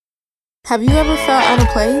Have you ever felt out of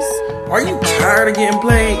place? Are you tired of getting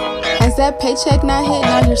played? Has that paycheck not hit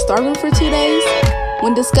now you're starving for 2 days?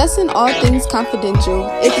 When discussing all things confidential,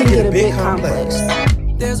 it can get a bit complex.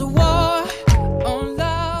 There's a war on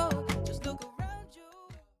love. Just look around you.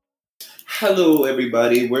 Hello,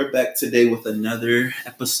 everybody. We're back today with another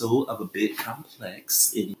episode of A Bit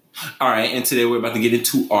Complex. All right, and today we're about to get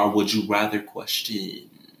into our Would You Rather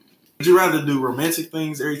question. Would you rather do romantic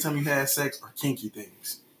things every time you have sex or kinky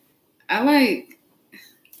things? I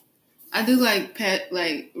do like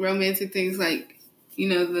romantic things, like, you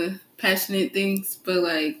know, the passionate things, but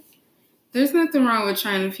like there's nothing wrong with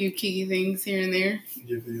trying a few kinky things here and there.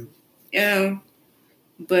 You feel?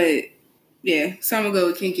 But yeah, so I'm gonna go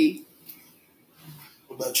with kinky.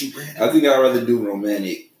 What about you, Brandon? I think I'd rather do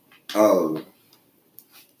romantic. Only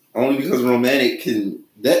because romantic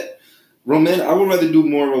I would rather do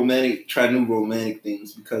more romantic, try new romantic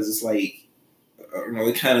things because it's like, I don't know,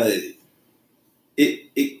 it kind of,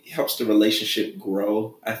 it helps the relationship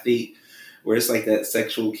grow, I think, where it's like that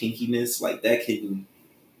sexual kinkiness, like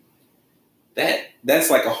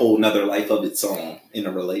that's like a whole nother life of its own in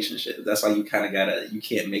a relationship. That's why you kind of you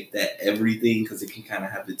can't make that everything because it can kind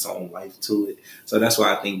of have its own life to it. So that's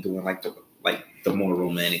why I think doing the more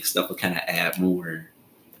romantic stuff will kind of add more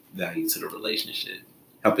value to the relationship,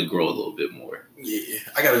 help it grow a little bit more. Yeah,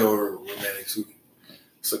 I gotta go over romantic too.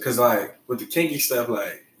 So, cause like with the kinky stuff,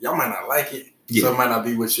 like y'all might not like it, so it might not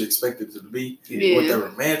be what you expected it to be. Yeah. With that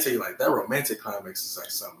romantic climax is like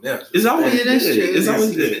something else. It's always Yeah, that's good. true. It's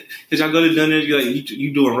always good because y'all go to dinner, you're like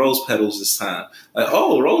you doing rose petals this time. Like,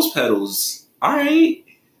 oh, rose petals. All right.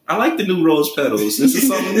 I like the new rose petals. This is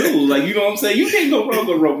something new. Like, you know what I'm saying? You can't go wrong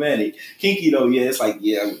with romantic. Kinky though, yeah, it's like,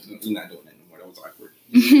 yeah, you're not doing that anymore. That was awkward.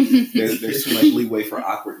 There's too much leeway for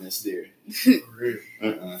awkwardness there. For real.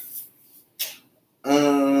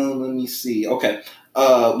 Let me see. Okay.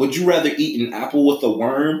 Would you rather eat an apple with a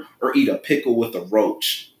worm or eat a pickle with a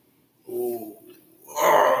roach? Ooh.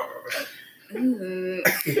 Ooh.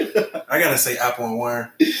 I gotta say apple and worm.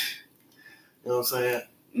 You know what I'm saying?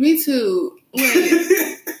 Me too.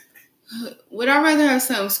 Wait, would I rather have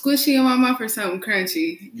something squishy in my mouth or something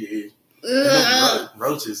crunchy? Yeah. Ugh.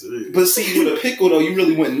 Roaches. Ugh. But see, with a pickle though, you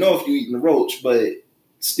really wouldn't know if you eating the roach, but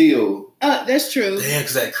still. That's true. Damn,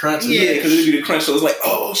 cause that crunch. Yeah, because it'd be the crunch. So it's like,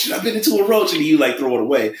 oh shit, I've been into a roach, and then you like throw it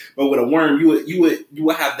away. But with a worm, you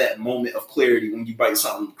would have that moment of clarity when you bite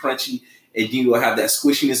something crunchy, and then you will have that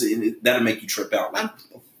squishiness, and that'll make you trip out. I'm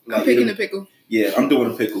picking a pickle. Yeah, I'm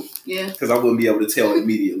doing a pickle. Yeah, because I wouldn't be able to tell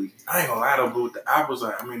immediately. I ain't gonna lie though, but with the apples,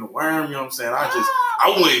 the worm, you know what I'm saying?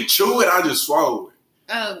 I wouldn't chew it, I just swallow it.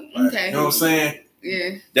 Oh, okay. You know what I'm saying?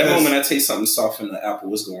 Yeah. That moment I taste something soft in the apple,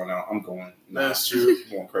 what's going on? I'm going. That's true. I'm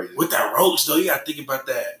going crazy. With that roach though, you gotta think about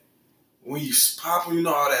that. When you pop them, you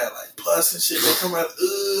know all that like pus and shit that come out.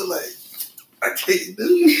 Like I can't do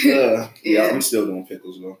it. Yeah, I'm still doing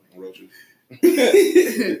pickles though. Roaches.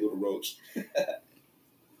 Pickle the roach.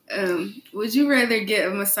 Would you rather get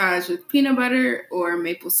a massage with peanut butter or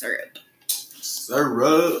maple syrup?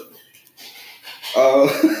 Syrup. I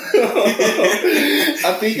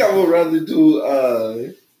think I would rather do.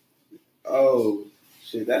 Oh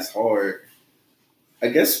shit, that's hard. I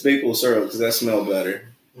guess maple syrup because that smell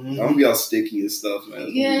better. Mm-hmm. I'm gonna be all sticky and stuff, man.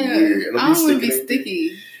 It's Yeah, weird. I don't want to be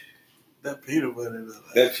sticky. That peanut butter.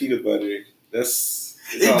 That peanut butter. That's.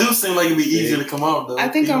 It do seem like it'd be easier to come out though. I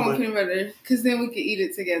think I want peanut butter because then we could eat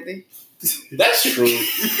it together. That's true.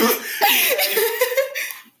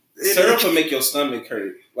 Syrup will make your stomach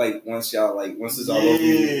hurt. Like once it's all over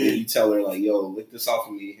you, and you tell her like, "Yo, lick this off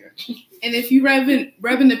of me here." And if you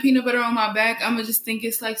rubbing the peanut butter on my back, I'm gonna just think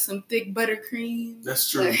it's like some thick buttercream. That's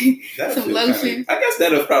true. Like, some lotion. I guess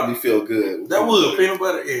that'll probably feel good. That would peanut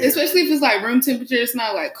butter, yeah. Especially if it's like room temperature. It's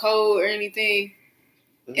not like cold or anything.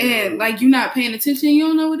 And like you're not paying attention, you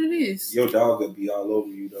don't know what it is. Your dog would be all over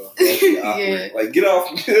you though. That'd be awkward. Yeah. Like get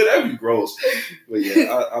off. That'd be gross. But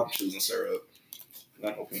yeah, I'm choosing syrup.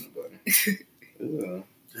 Not no peanut butter.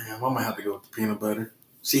 Damn, I might have to go with the peanut butter.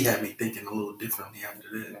 She had me thinking a little differently after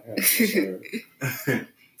that.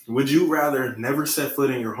 Would you rather never set foot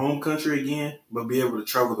in your home country again, but be able to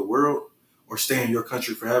travel the world, or stay in your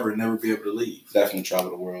country forever and never be able to leave? Definitely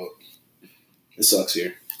travel the world. It sucks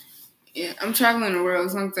here. Yeah, I'm traveling the world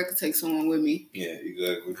as long as I can take someone with me. Yeah,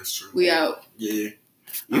 exactly. That's true. We out. Yeah.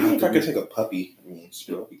 Even if I could take a puppy, I mean,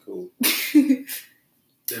 still be cool.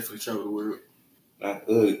 Definitely travel the world.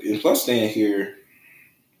 And plus staying here,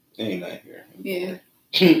 it ain't not here. Yeah.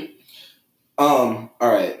 All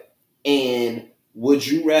right. And would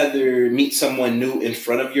you rather meet someone new in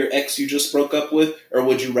front of your ex you just broke up with, or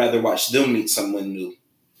would you rather watch them meet someone new?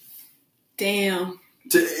 Damn.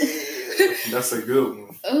 That's a good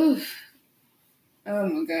one. Oh, Oh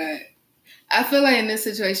my God. I feel like in this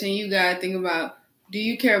situation, you gotta think about, do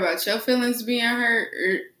you care about your feelings being hurt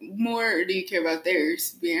or do you care about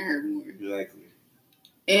theirs being hurt more? Exactly.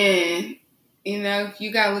 And,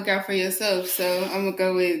 you gotta look out for yourself. So I'm gonna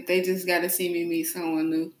go with, they just gotta see me meet someone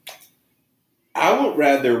new. I would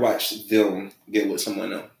rather watch them get with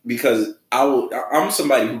someone new because I'm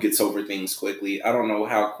somebody who gets over things quickly. I don't know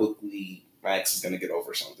how quickly my ex is gonna get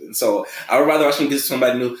over something. So I would rather watch them get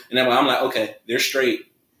somebody new, and then I'm like, okay, they're straight.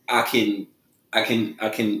 I can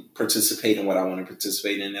participate in what I want to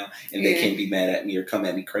participate in now, and they can't be mad at me or come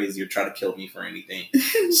at me crazy or try to kill me for anything.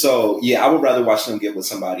 So yeah, I would rather watch them get with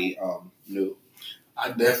somebody new. I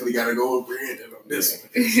definitely gotta go with Brandon on this one.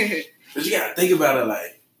 But you gotta think about it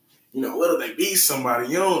like, what if they be somebody?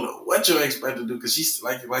 You don't know what your ex about to do because she's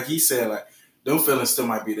like he said, like, them feelings still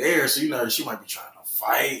might be there. So she might be trying to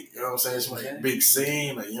fight. You know what I'm saying? She might be big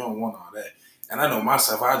scene. Like, you don't want all that. And I know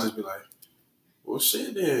myself, I just be like, well,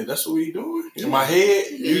 shit, then that's what we doing. In my head,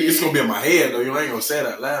 it's gonna be in my head though. You ain't gonna say it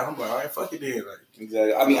out loud. I'm like, all right, fuck it then. Like,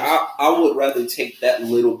 exactly. I mean, I would rather take that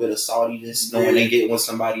little bit of saltiness knowing they get with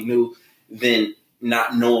somebody new than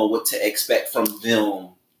not knowing what to expect from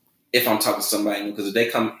them if I'm talking to somebody new. Because if they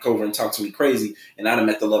come over and talk to me crazy and I done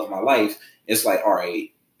met the love of my life, it's like, all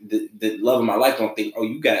right, the love of my life don't think, oh,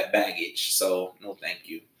 you got baggage, so no thank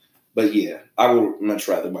you. But yeah, I would much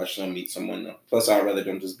rather watch them meet someone new. Plus, I'd rather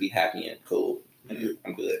them just be happy and cool. And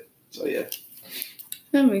I'm good. So yeah.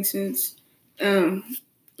 That makes sense.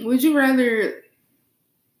 Would you rather...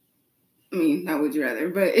 not would you rather,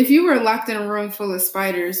 but if you were locked in a room full of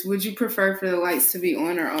spiders, would you prefer for the lights to be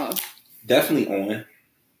on or off? Definitely on.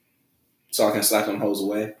 So I can slap them hoes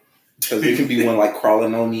away. Because there can be one like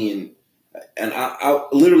crawling on me and I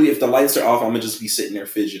literally, if the lights are off, I'm going to just be sitting there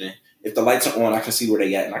fidgeting. If the lights are on, I can see where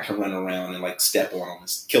they at and I can run around and like step on them and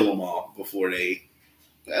kill them all before they...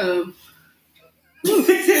 I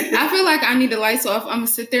feel like I need the lights off. I'm going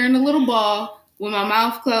to sit there in a little ball with my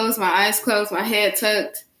mouth closed, my eyes closed, my head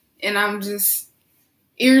tucked. And I'm just,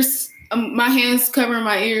 my hands covering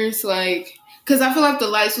my ears, like, because I feel like if the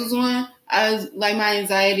lights was on, my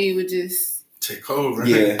anxiety would just take over.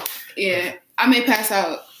 Yeah. Yeah. I may pass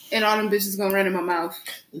out, and all them bitches gonna run in my mouth.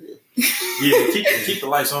 Yeah, keep the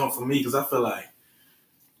lights on for me, because I feel like,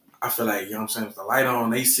 you know what I'm saying, if the light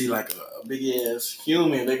on, they see like a big-ass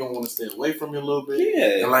human, they gonna want to stay away from you a little bit.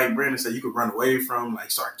 Yeah. And like Brandon said, you could run away from them,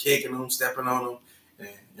 like start kicking them, stepping on them. And,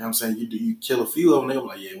 you know what I'm saying? You kill a few of them, they're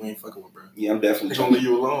like, yeah, we ain't fucking with bro. Yeah, I'm definitely They're gonna leave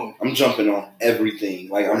you alone. I'm jumping on everything.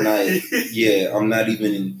 Like, I'm not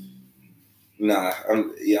even in... Nah,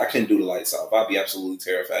 I couldn't do the lights off. I'd be absolutely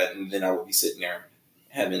terrified, and then I would be sitting there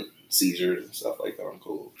having seizures and stuff like that. I'm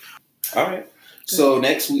cool. All right. So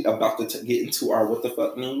next we about to get into our what the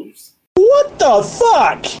fuck news. What the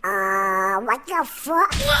fuck? What the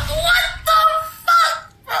fuck?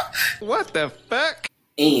 What the fuck?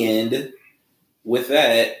 And with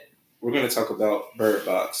that, we're going to talk about Bird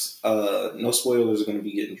Box. No spoilers are going to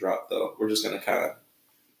be getting dropped, though. We're just going to kind of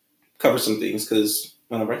cover some things because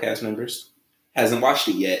one of our cast members hasn't watched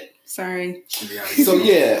it yet. Sorry. So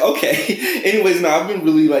yeah, okay. Anyways, I've been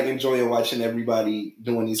really like enjoying watching everybody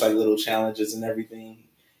doing these like little challenges and everything.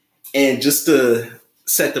 And just to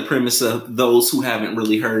set the premise of those who haven't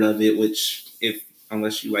really heard of it, which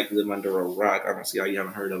unless you like live under a rock, I don't see how you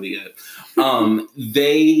haven't heard of it yet.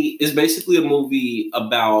 It's basically a movie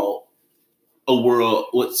about a world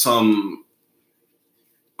with some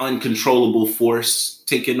uncontrollable force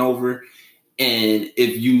taking over. And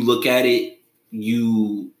if you look at it,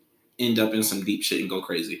 you end up in some deep shit and go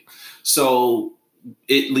crazy. So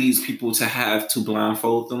it leads people to have to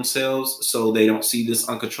blindfold themselves so they don't see this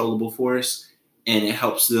uncontrollable force, and it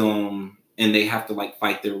helps them, and they have to like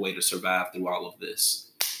fight their way to survive through all of this.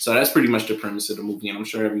 So that's pretty much the premise of the movie, and I'm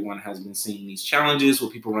sure everyone has been seeing these challenges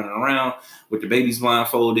with people running around with their babies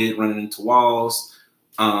blindfolded, running into walls,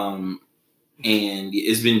 and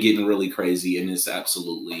it's been getting really crazy, and it's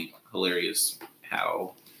absolutely hilarious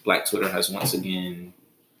how Black Twitter has once again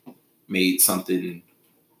made something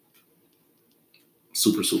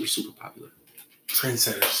super, super, super popular.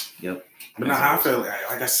 Trendsetters. Yep. But now I feel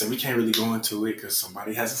like I said, we can't really go into it because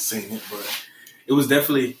somebody hasn't seen it, but it was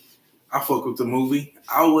definitely, I fuck with the movie.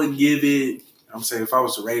 I would give it, I'm saying if I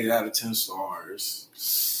was to rate it out of 10 stars,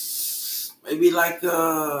 maybe like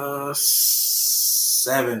a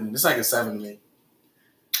 7. It's like a 7 to me.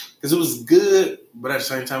 Because it was good, but at the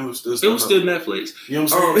same time, it was still Netflix. You know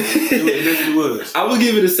what I'm saying? It definitely was. I would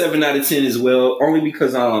give it a 7 out of 10 as well, only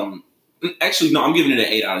because, actually, no, I'm giving it an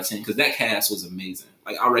 8 out of 10 because that cast was amazing.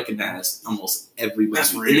 Like, I recognized almost everybody.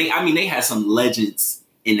 That's real. And they had some legends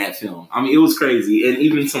in that film. I mean, it was crazy. And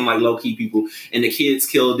even some, like, low-key people. And the kids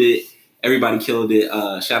killed it. everybody killed it.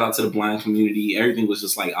 Shout out to the blind community. Everything was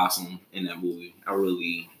just like awesome in that movie.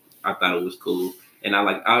 I thought it was cool. And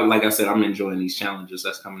like I said, I'm enjoying these challenges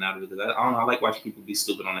that's coming out of it. Because I don't know, I like watching people be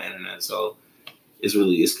stupid on the internet. So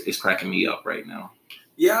it's cracking me up right now.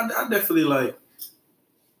 Yeah, I definitely like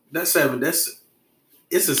that 7.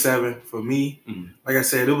 It's a 7 for me. Mm-hmm. Like I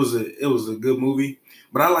said, it was a good movie.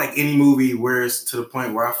 But I like any movie where it's to the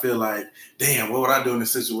point where I feel like, damn, what would I do in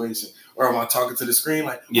this situation? Or am I talking to the screen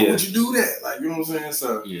like, why would you do that? Like, you know what I'm saying?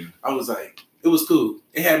 So I was like, it was cool.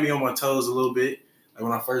 It had me on my toes a little bit. Like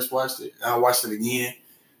when I first watched it, I watched it again.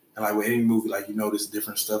 And like with any movie, like you notice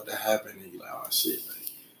different stuff that happened, and you're like, oh shit.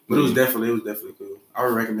 Like, but it was definitely cool. I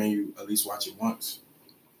would recommend you at least watch it once.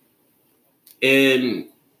 And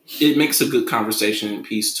it makes a good conversation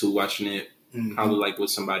piece too, watching it Mm-hmm. probably like with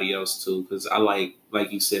somebody else too, because I like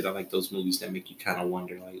you said, I like those movies that make you kind of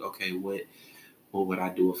wonder, like, okay, what would I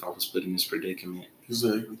do if I was put in this predicament?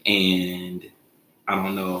 Exactly. And I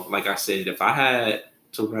don't know. Like I said, if I had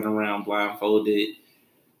to run around blindfolded,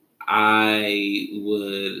 I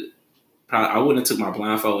wouldn't have took my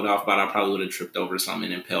blindfold off, but I probably would have tripped over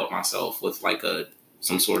something and impaled myself with like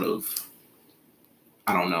some sort of,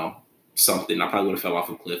 I don't know, something. I probably would have fell off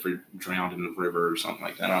a cliff or drowned in the river or something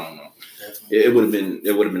like that. I don't know. It would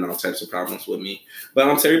have been all types of problems with me.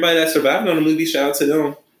 But to everybody that survived on the movie, shout out to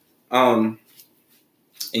them.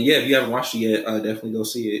 And yeah, if you haven't watched it yet, definitely go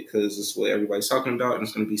see it because it's what everybody's talking about, and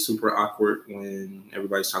it's going to be super awkward when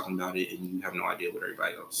everybody's talking about it and you have no idea what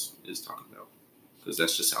everybody else is talking about because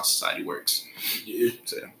that's just how society works. Yeah.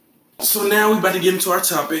 So now we're about to get into our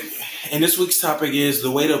topic, and this week's topic is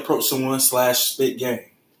the way to approach someone / spit game.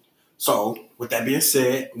 So, with that being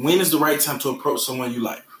said, when is the right time to approach someone you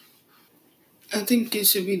like? I think it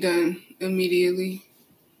should be done immediately.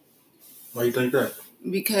 Why you think that?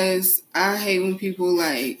 Because I hate when people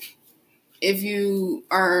like, if you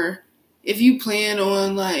plan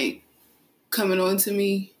on like coming on to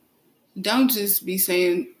me, don't just be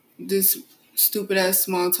saying this stupid ass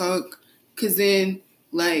small talk. Because then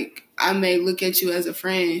like I may look at you as a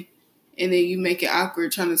friend, and then you make it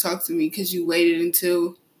awkward trying to talk to me because you waited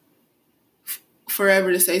until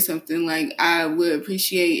forever to say something. Like I would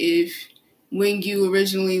appreciate if when you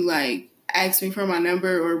originally like asked me for my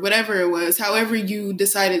number or whatever it was, however you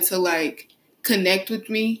decided to like connect with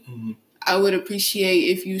me, I would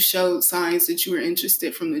appreciate if you showed signs that you were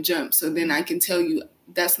interested from the jump, so then I can tell you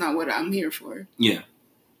that's not what I'm here for. Yeah.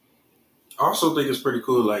 I also think it's pretty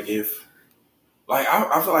cool, like if, like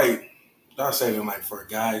I feel like, not saying like for a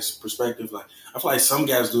guy's perspective, like I feel like some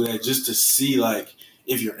guys do that just to see like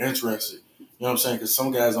if you're interested. You know what I'm saying? Because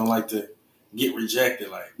some guys don't like to get rejected.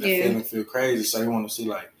 Like, that feeling feel crazy. So they want to see,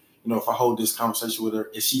 like, you know, if I hold this conversation with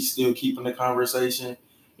her, is she still keeping the conversation?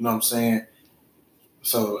 You know what I'm saying?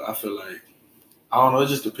 So I feel like, I don't know, it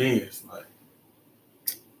just depends. Like,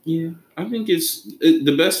 yeah, I think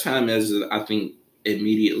the best time is, I think,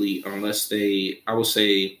 immediately, unless I would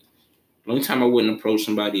say, the only time I wouldn't approach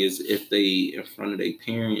somebody is if they in front of their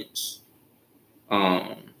parents.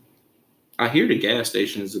 I hear the gas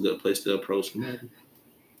station is a good place to approach me.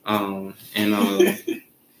 What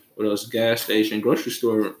else? Gas station, grocery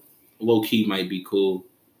store, low key might be cool.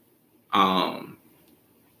 And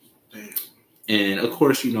of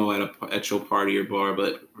course, you know, at your party or bar,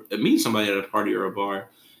 but meeting somebody at a party or a bar,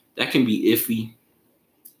 that can be iffy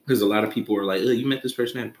because a lot of people are like, "Oh, you met this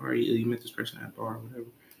person at a party. Oh, you met this person at a bar, or whatever."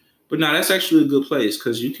 But no, that's actually a good place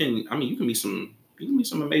because you can meet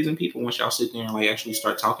some amazing people once y'all sit there and like actually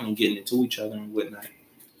start talking and getting into each other and whatnot.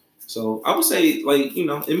 So I would say, like, you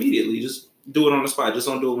know, immediately just do it on the spot. Just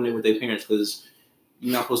don't do it when they're with their parents because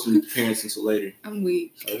you're not supposed to meet the parents until later. I'm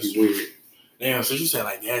weak. That'd be weird. Damn, so you said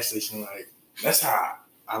like gas station, like that's how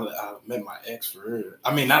I met my ex for real.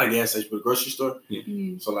 I mean, not a gas station, but a grocery store. Yeah.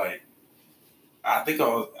 Mm-hmm. So like, I think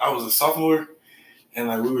I was a sophomore, and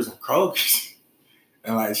like we was in Kroger's,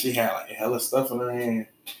 and like she had like hella stuff in her hand.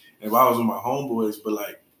 And I was with my homeboys, but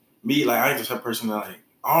like me, like I ain't just a person that like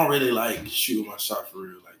I don't really like shooting my shot for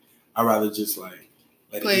real. Like I rather just like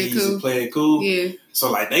let Play it it cool. play it cool. Yeah.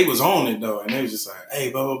 So like they was on it though, and they was just like,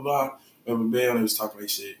 hey, blah blah blah, blah blah blah, and they was talking their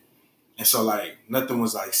shit. And so like nothing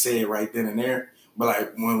was like said right then and there. But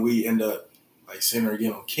like when we end up like seeing her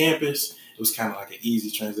again on campus, it was kind of like an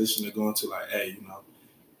easy transition to go into like, hey, you know,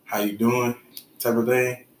 how you doing, type of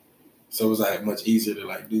thing. So it was like much easier to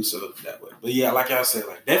like do so that way. But yeah, like y'all said,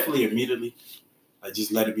 like definitely immediately, like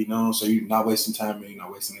just let it be known so you're not wasting time and you're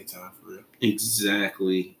not wasting any time for real.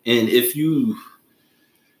 Exactly. And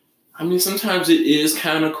sometimes it is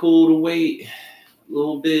kind of cool to wait a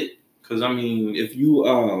little bit because if you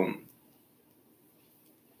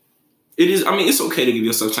It is. I mean, it's okay to give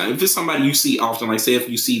yourself time. If it's somebody you see often, like say if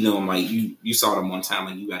you see them, like you saw them one time,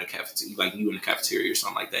 like you at a cafeteria, like you in the cafeteria or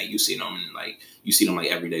something like that. You see them and like you see them like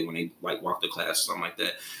every day when they like walk to class or something like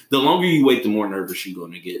that. The longer you wait, the more nervous you're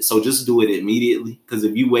going to get. So just do it immediately. Because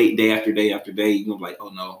if you wait day after day after day, you're gonna be like, oh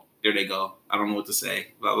no, there they go. I don't know what to say.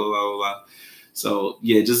 Blah blah blah blah blah. So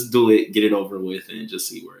yeah, just do it, get it over with, and just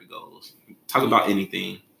see where it goes. Talk about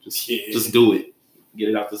anything. Just do it. Get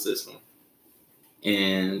it out the system.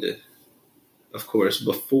 And of course,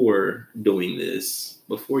 before doing this,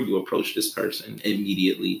 before you approach this person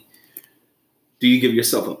immediately, do you give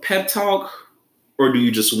yourself a pep talk or do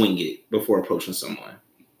you just wing it before approaching someone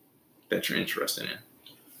that you're interested in?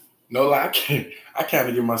 No, like I kind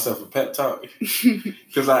of give myself a pep talk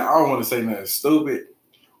because I don't want to say nothing stupid.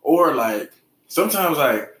 Or like sometimes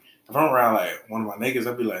like if I'm around like one of my niggas,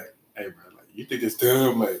 I'll be like, hey bro, like you think it's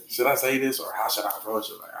dumb? Like should I say this or how should I approach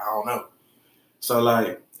it? Like I don't know. So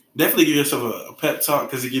like definitely give yourself a pep talk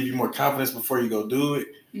because it gives you more confidence before you go do it.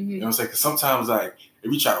 You know what I'm saying? Because sometimes like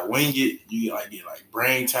if you try to wing it, you like get like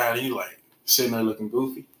brain tired and you like sitting there looking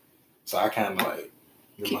goofy. So I kind of like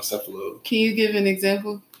give myself a little. Can you give an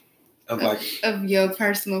example of your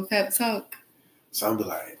personal pep talk? So I'll be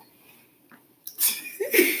like,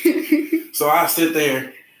 so I sit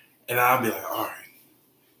there and I'll be like, all right,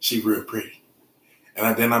 she real pretty.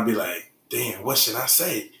 And then I'll be like, damn, what should I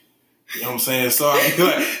say? You know what I'm saying? So I be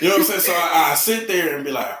like, you know what I'm saying? So I sit there and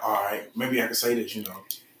be like, all right, maybe I can say this, you know,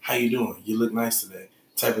 how you doing? You look nice today,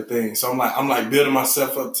 type of thing. So I'm like building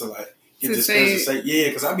myself up to like get this person to say, yeah,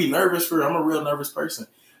 because I be nervous for I'm a real nervous person.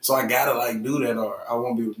 So I gotta like do that or I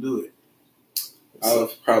won't be able to do it.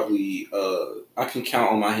 I've probably I can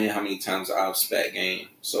count on my hand how many times I've spat game.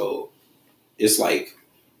 So it's like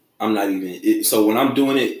I'm not even. So when I'm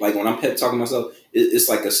doing it, like when I'm pep talking myself, it's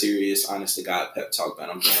like a serious, honest to God pep talk that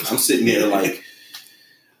I'm doing. I'm sitting there like,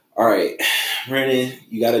 all right, Brandon,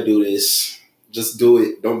 you got to do this. Just do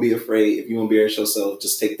it. Don't be afraid. If you embarrass yourself,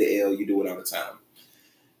 just take the L. You do it all the time.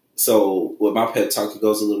 So with my pep talk, it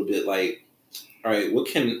goes a little bit like, all right, what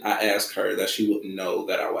can I ask her that she wouldn't know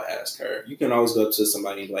that I would ask her? You can always go up to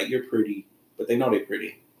somebody and be like, you're pretty, but they know they're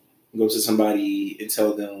pretty. Go to somebody and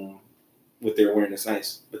tell them what they're wearing is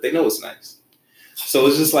nice, but they know it's nice. So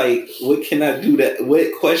it's just like, what can I do that?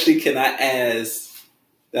 What question can I ask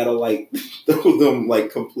that'll like throw them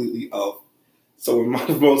like completely off? So in my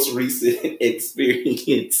most recent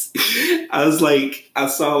experience, I was like, I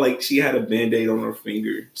saw like she had a Band-Aid on her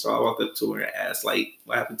finger. So I walked up to her and asked like,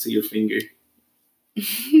 what happened to your finger?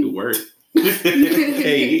 It worked.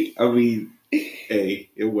 Hey,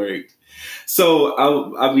 it worked.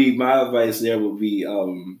 So I mean, my advice there would be,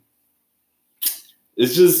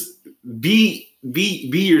 it's just be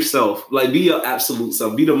yourself. Like be your absolute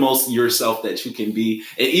self. Be the most yourself that you can be.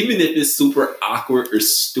 And even if it's super awkward or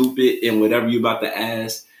stupid and whatever you're about to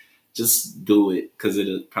ask, just do it because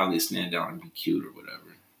it'll probably stand out and be cute or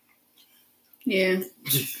whatever. Yeah.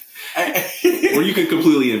 Or you can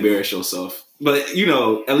completely embarrass yourself. But, you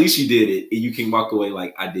know, at least you did it. And you can walk away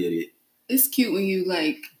like, I did it. It's cute when you,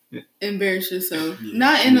 like, embarrass yourself. Yeah.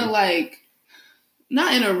 Not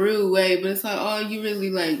in a rude way, but it's like, oh, you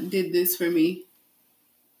really, like, did this for me.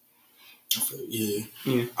 Yeah.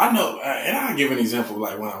 I know. And I'll give an example,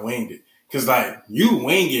 like, when I winged it. Because, like, you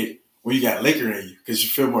wing it when you got liquor in you because you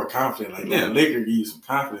feel more confident. Like, that liquor gives you some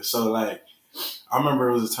confidence. So, like, I remember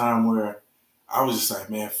it was a time where I was just like,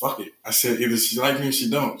 man, fuck it. I said, either she like me or she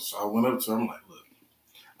don't. So I went up to her. I'm like, look,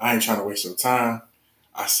 I ain't trying to waste your time.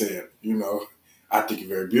 I said, you know, I think you're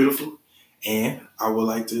very beautiful. And I would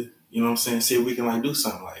like to, you know what I'm saying, see if we can, like, do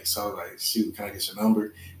something. Like, so I was like, shoot, can I get your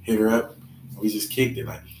number? Hit her up. And we just kicked it.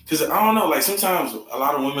 Like, because I don't know, like, sometimes a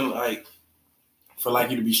lot of women, like, for,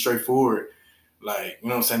 like, you to be straightforward. Like, you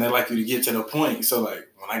know what I'm saying? They like you to get to the point. So, like,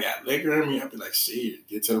 when I got liquor in me, I'd be like, shit,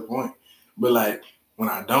 get to the point. But, like, when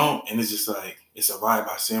I don't, and it's just like, it's a vibe.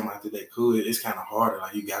 I see them after they cool. It's kind of harder.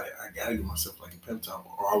 Like, I gotta give myself like a pep talk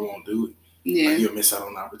or I won't do it. Yeah. Like, you'll miss out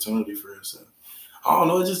on the opportunity for real. So, I don't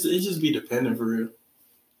know. It just be dependent for real.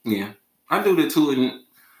 Yeah. I do that too. And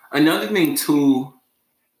another thing too,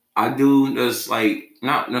 I do that's like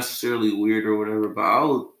not necessarily weird or whatever, but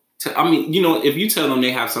I mean, you know, if you tell them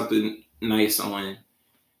they have something nice on,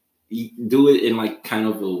 you do it in like kind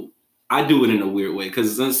of I do it in a weird way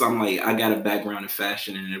because since I'm like, I got a background in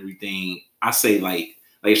fashion and everything, I say like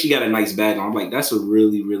if she got a nice bag on, I'm like, that's a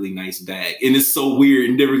really, really nice bag. And it's so weird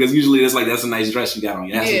and different because usually it's like, that's a nice dress you got on.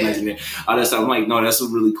 That's a nice thing. All that stuff. I'm like, no, that's a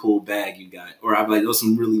really cool bag you got. Or I'm like, those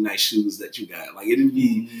some really nice shoes that you got. Like it'd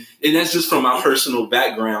be, and that's just from my personal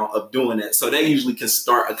background of doing that. So that usually can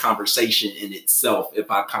start a conversation in itself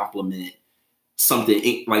if I compliment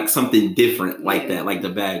something different like that, like the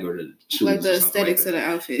bag or the shoes. Like the aesthetics of the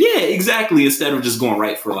outfit. Yeah, exactly. Instead of just going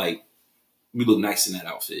right for like, you look nice in that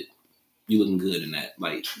outfit. You looking good in that.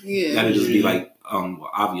 Like, that'd just be like, well,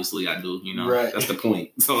 obviously I do, you know? Right. That's the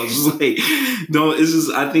point. So it's just like, no, it's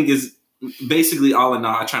just, I think it's basically all in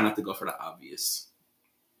all, I try not to go for the obvious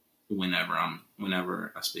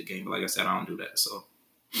whenever I spit game. But like I said, I don't do that. So,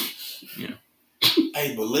 yeah.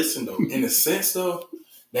 Hey, but listen though, in a sense though,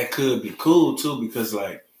 that could be cool too, because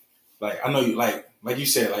like I know you like you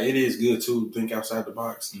said, like it is good to think outside the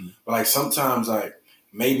box. Mm. But like sometimes like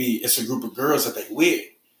maybe it's a group of girls that they with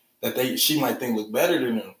that she might think look better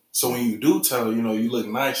than them. So when you do tell her, you know, you look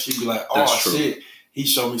nice, she be like, oh That's true. shit, he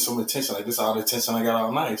showed me some attention. Like this all the attention I got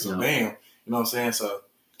all night. So bam. You know what I'm saying? So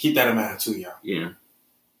keep that in mind too, y'all. Yeah.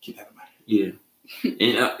 Keep that in mind. Yeah.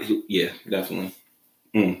 And yeah, definitely.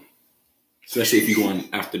 Mm. Especially if you're going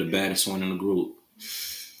after the baddest one in the group.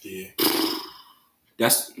 Yeah.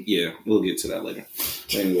 We'll get to that later.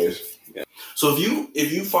 Anyways. Yeah. So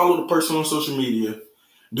if you follow the person on social media,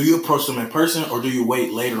 do you approach them in person or do you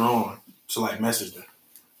wait later on to like message them?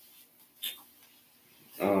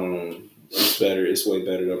 It's way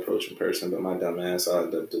better to approach in person, but my dumb ass, I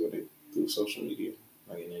end up doing it through social media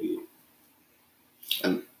like an idiot.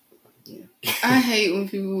 I hate when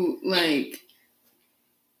people like,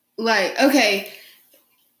 okay,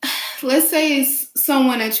 let's say it's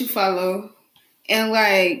someone that you follow and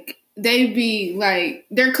like they be like,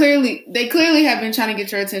 they clearly have been trying to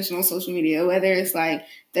get your attention on social media, whether it's like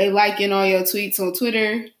they liking all your tweets on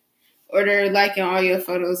Twitter or they're liking all your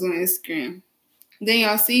photos on Instagram. Then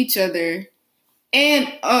y'all see each other. And,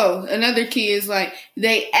 another key is like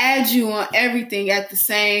they add you on everything at the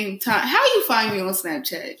same time. How you find me on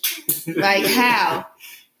Snapchat? Like how?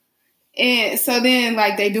 And so then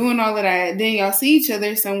like they doing all of that. Then y'all see each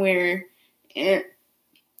other somewhere. And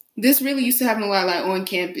this really used to happen a lot like on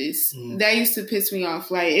campus. That used to piss me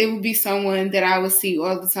off. Like it would be someone that I would see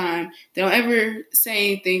all the time. They don't ever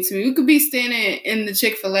say anything to me. We could be standing in the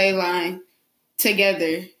Chick-fil-A line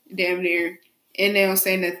together, damn near, and they don't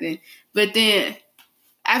say nothing. But then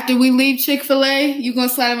after we leave Chick-fil-A, you gonna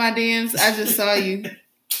slide in my DMs. I just saw you.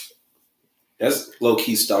 That's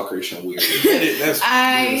low-key stalkerish and weird.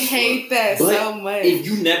 I hate that so much. If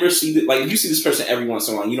you never see if you see this person every once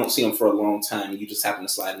in a while, you don't see them for a long time, and you just happen to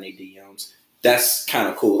slide in their DMs, that's kind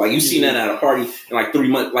of cool. Like you seen that at a party, and like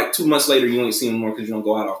 2 months later, you ain't see them more because you don't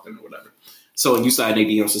go out often or whatever. So you slide in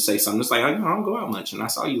their DMs to say something. It's like, I don't go out much, and I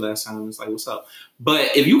saw you last time. It's like, what's up?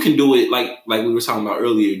 But if you can do it, like we were talking about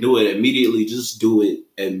earlier, do it immediately. Just do it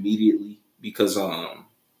immediately because that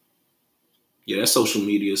social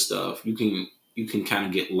media stuff, you can kind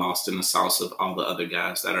of get lost in the sauce of all the other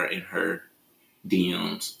guys that are in her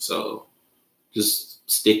DMs. So just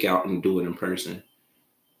stick out and do it in person.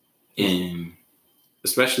 And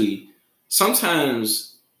especially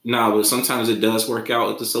sometimes it does work out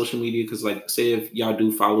with the social media because like say if y'all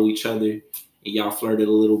do follow each other and y'all flirted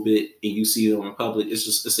a little bit and you see them in public,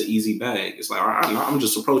 it's an easy bag. It's like, all right, I'm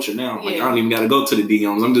just approaching now. Like I don't even got to go to the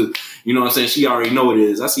DMs. I'm just, you know what I'm saying? She already know what it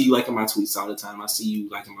is. I see you liking my tweets all the time. I see you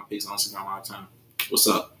liking my pics on Instagram all the time. What's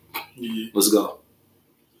up? Yeah. Let's go.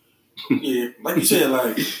 Yeah, like you said,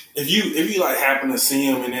 like if you like happen to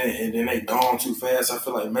see them and then they gone too fast, I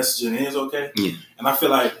feel like messaging is okay. Yeah. And I feel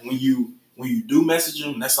like when you do message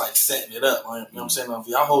them, that's like setting it up. Like, you know what I'm saying? Like, if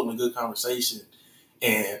y'all holding a good conversation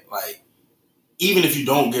and like even if you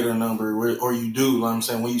don't get a number or you do, like I'm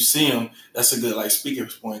saying, when you see them, that's a good like speaking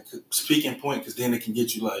point because then it can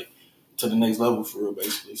get you like to the next level for real,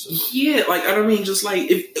 basically. So yeah, like I don't mean just like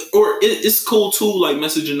it's cool too, like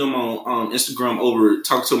messaging them on Instagram over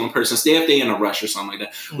talk to them in person. Stay if they in a rush or something like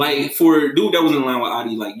that. Mm-hmm. Like for a dude that was in line with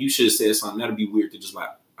Adi, like you should have said something. That'd be weird to just like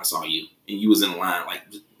I saw you and you was in line like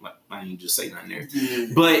I didn't just say nothing there. Yeah.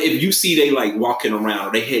 But if you see they like walking around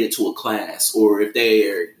or they headed to a class or if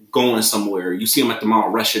they're going somewhere, you see them at the mall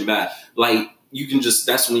rushing by, like you can just,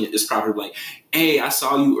 that's when it's probably like, hey, I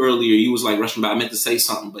saw you earlier. You was like rushing by. I meant to say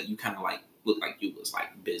something, but you kind of like looked like you was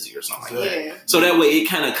like busy or something like that. So that way it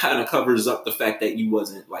kind of covers up the fact that you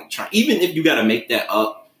wasn't like trying, even if you got to make that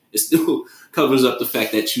up, it still covers up the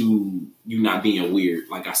fact that you not being weird.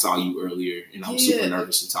 Like I saw you earlier and I was super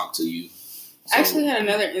nervous to talk to you. So, I actually had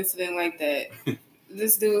another incident like that.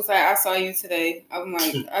 This dude was like, I saw you today. I'm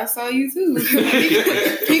like, I saw you too.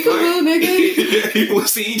 Peekaboo, nigga. People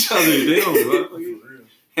see each other. They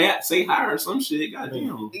don't say hi or some shit.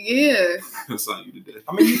 Goddamn. Yeah. I saw you today.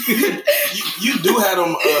 I mean, you do have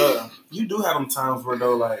them. You do have them times where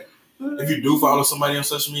though, like, if you do follow somebody on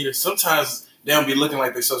social media, sometimes they don't be looking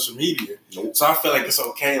like their social media. Nope. So I feel like it's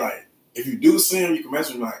okay. Like, if you do see them, you can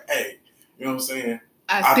message them like, hey, you know what I'm saying?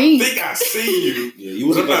 I think. I see you. Yeah, you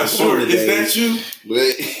was I'm not sure. Is that you? But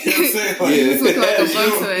You know what I'm saying? Like, Yeah. You look like a you bunch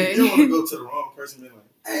don't- of it. You don't want to go to the wrong person and be like,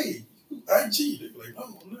 hey, I cheated. Like,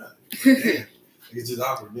 no, I'm not. Damn. It's just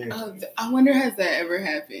awkward, man. I wonder, has that ever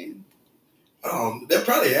happened? That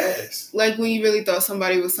probably has. Like when you really thought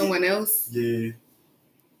somebody was someone else? Yeah.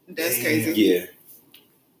 That's Damn. crazy. yeah.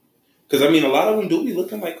 Because, I mean, a lot of them do be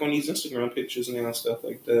looking like on these Instagram pictures now and stuff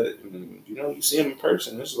like that. And, you know, you see them in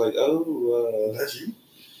person. It's like, oh, That's you.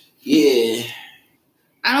 yeah.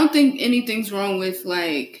 I don't think anything's wrong with,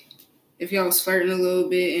 like, if y'all was flirting a little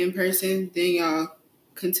bit in person, then y'all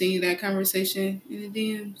continue that conversation in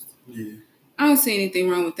the DMs. Yeah. I don't see anything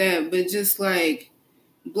wrong with that, but just, like,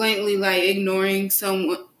 blatantly, like, ignoring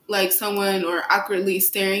someone or awkwardly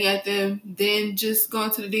staring at them, then just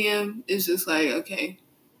going to the DM is just like, okay,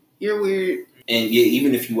 you're weird. And, yeah,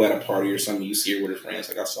 even if you at a party or something, you see her with her friends.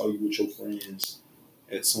 Like, I saw you with your friends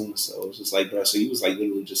at so-and-so. It's just like, bro, so you was, like,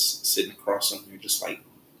 literally just sitting across from you, just, like,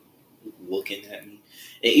 looking at me.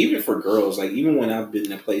 And even for girls, like, even when I've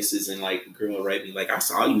been in places and, like, a girl write me, like, I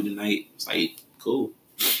saw you tonight. It's like, cool.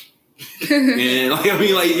 And, like, I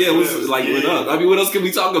mean, like, yeah, what up? I mean, what else can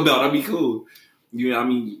we talk about? I mean, cool. You know, I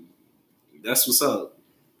mean, that's what's up.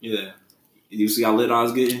 Yeah. You see how lit I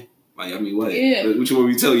was getting? Like, I mean, what? Yeah. What you want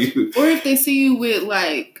me to tell you? Or if they see you with,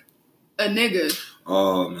 like, a nigga.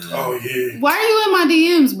 Oh, man. Oh, yeah. Why are you in my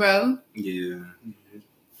DMs, bro? Yeah.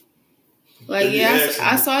 Like, They be yeah, asking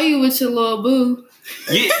I saw you with your little boo.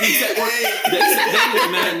 Yeah,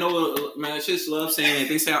 exactly. Man, shit's love saying that.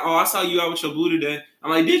 They say, oh, I saw you out with your boo today. I'm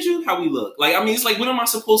like, did you? How we look? Like, I mean, it's like, what am I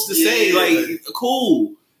supposed to say? Yeah, Like,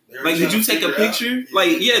 cool. They're Like, did trying you to take a figure it out. picture?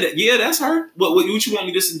 Like, yeah, that's her. What you want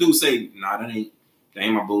me to do? Say, nah, that ain't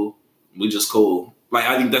my boo. We just cool. Like,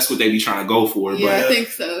 I think that's what they be trying to go for. Yeah, I think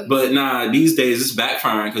so. But nah, these days it's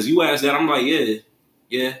backfiring because you asked that. I'm like,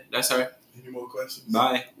 yeah, that's her. Any more questions?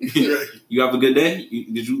 Bye. Right. You have a good day.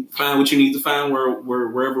 Did you find what you need to find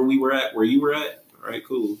wherever we were at, where you were at? All right,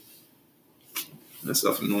 cool. That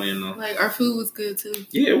stuff annoying though. Like, our food was good, too.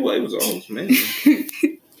 Yeah, well, it was all man.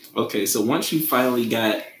 Okay, so once you finally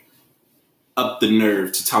got up the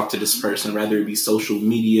nerve to talk to this person, whether it be social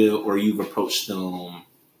media or you've approached them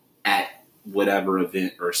at whatever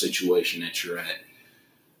event or situation that you're at,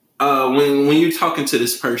 when you're talking to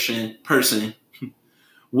this person,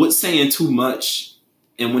 what's saying too much,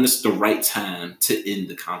 and when it's the right time to end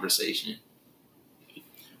the conversation?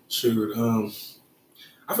 Shoot,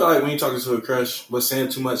 I feel like when you're talking to a crush, what's saying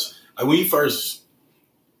too much, like when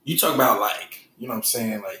you talk about like, you know what I'm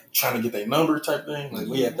saying, like trying to get their number type thing, like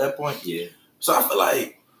we at that point. Yeah. So I feel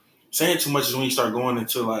like saying too much is when you start going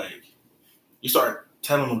into like, you start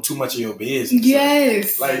telling them too much of your business.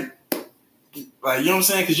 Yes. Like, you know what I'm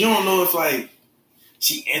saying? Because you don't know if like,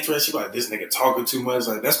 she interested, she like, this nigga talking too much,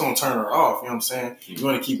 like that's going to turn her off, you know what I'm saying? Mm-hmm. You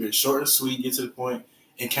want to keep it short and sweet, get to the point,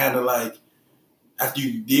 and kind of like, after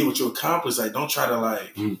you did what you accomplished, like don't try to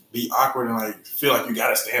like be awkward and like feel like you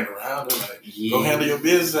gotta stand around and like go handle your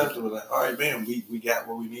business afterwards. Like, all right, man, we got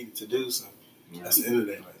what we needed to do. So that's the end of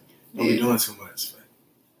the day. Like, don't be doing too much. Like,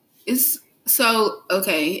 It's so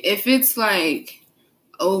okay. If it's like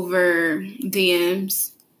over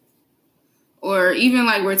DMs or even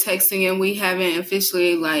like we're texting and we haven't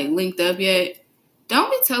officially like linked up yet, don't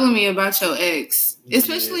be telling me about your ex,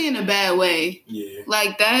 especially in a bad way. Yeah.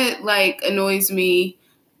 Like that, like annoys me.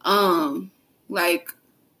 Like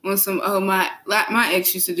when my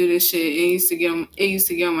ex used to do this shit, and it used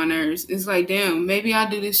to get on my nerves. It's like, damn, maybe I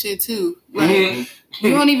do this shit too. Like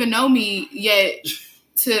you don't even know me yet.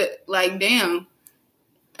 To like, damn.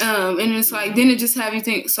 And it's like, then it just have you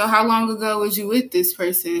think, so how long ago was you with this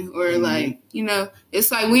person? Or like, you know,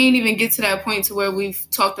 it's like we ain't even get to that point to where we've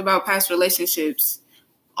talked about past relationships.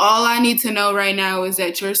 All I need to know right now is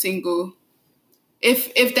that you're single.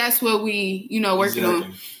 If that's what we, you know, working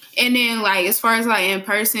on. And then like, as far as like in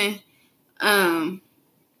person, I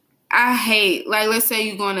hate, like, let's say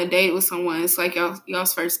you go on a date with someone. It's like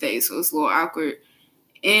y'all's first date, so it's a little awkward.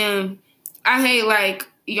 And I hate like,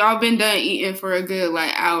 y'all been done eating for a good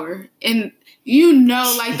like hour, and you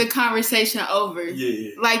know like the conversation over.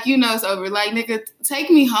 Yeah. Like you know it's over. Like nigga, take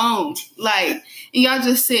me home. Like and y'all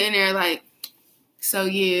just sitting there like, so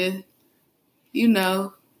yeah, you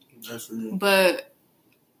know. That's real. But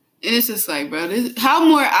it's just like, bro, how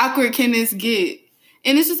more awkward can this get?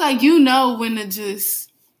 And it's just like you know when to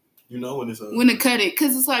just when it's over. when to cut it,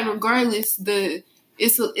 because it's like regardless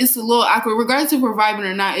It's a little awkward. Regardless if we're vibing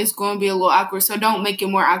or not, it's going to be a little awkward. So don't make it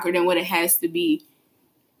more awkward than what it has to be.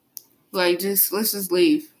 Like, let's just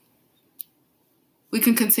leave. We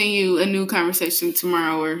can continue a new conversation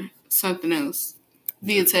tomorrow or something else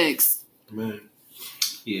via text. Man.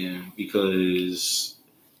 Yeah, because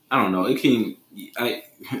I don't know. It can.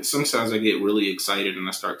 Sometimes I get really excited and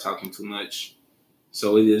I start talking too much.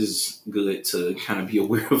 So it is good to kind of be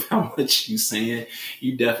aware of how much you're saying.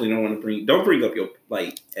 You definitely don't bring up your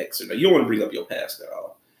ex or you don't want to bring up your past at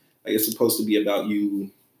all. Like it's supposed to be about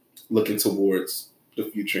you looking towards the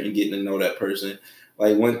future and getting to know that person.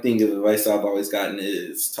 Like one thing of advice I've always gotten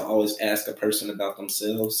is to always ask a person about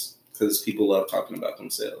themselves because people love talking about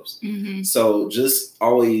themselves. Mm-hmm. So just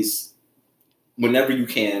always, whenever you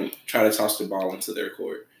can, try to toss the ball into their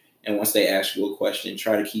court. And once they ask you a question,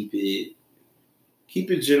 try to keep it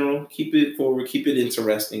general, keep it forward, keep it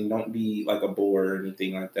interesting. Don't be like a bore or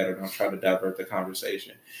anything like that, or don't try to divert the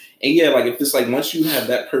conversation. And yeah, like if it's like once you have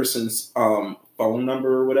that person's phone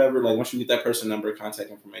number or whatever, like once you get that person's number, contact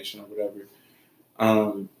information or whatever,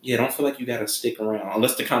 don't feel like you gotta stick around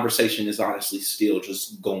unless the conversation is honestly still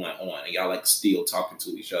just going on and y'all like still talking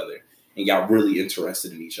to each other and y'all really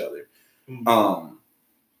interested in each other. Mm-hmm.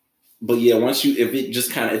 But yeah, once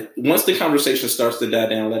the conversation starts to die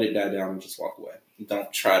down, let it die down and just walk away.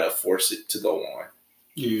 Don't try to force it to go on.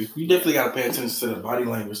 Yeah, you definitely gotta pay attention to the body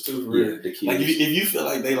language too. For real. Like if you feel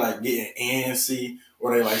like they like getting antsy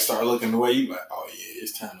or they like start looking away, you like, oh yeah,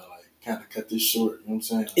 it's time to like kind of cut this short. You know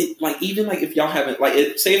what I'm saying? Even if y'all haven't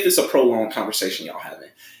say if it's a prolonged conversation y'all having,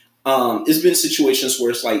 it's been situations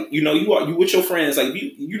where it's like you with your friends, like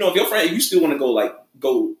if you still want to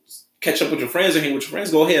go catch up with your friends or hang with your friends,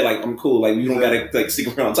 go ahead. Like I'm cool. Like you don't gotta like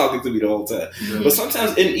stick around talking to me the whole time. Yeah. But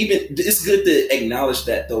sometimes, and even it's good to acknowledge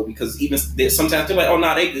that though, because even sometimes they're like, oh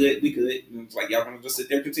no, they good, we good. And it's like y'all gonna just sit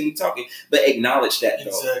there and continue talking, but acknowledge that though.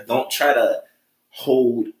 Exactly. Don't try to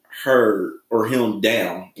hold her or him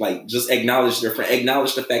down. Like just acknowledge their friend.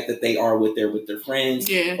 Acknowledge the fact that they are with their friends,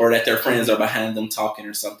 or that their friends are behind them talking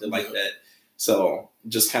or something like that. So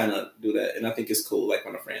just kind of do that, and I think it's cool. Like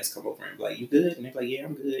when the friends come over and be like, "You good?" and they're like, "Yeah,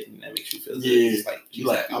 I'm good," and that makes you feel good. Yeah, it's like you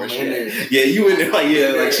like, I'm in there. Yeah, you in there. Like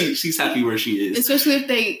like she's happy where she is. Especially if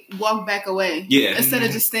they walk back away. Yeah, instead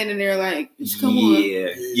of just standing there like, come on.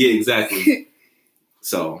 Yeah, exactly.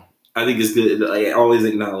 So I think it's good. Like, always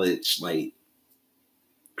acknowledge like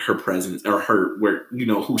her presence or her where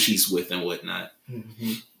who she's with and whatnot.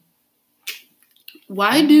 Mm-hmm.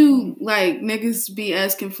 Why do like niggas be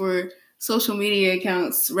asking for social media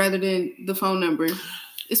accounts rather than the phone number,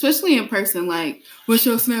 especially in person? Like, what's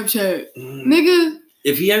your Snapchat, nigga?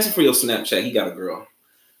 If he asking for your Snapchat, he got a girl.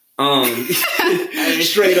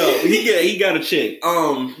 Straight up, he got a chick.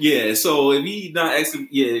 Yeah. So if he not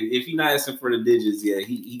asking for the digits,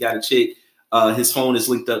 he got a chick. His phone is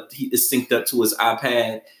linked up. He is synced up to his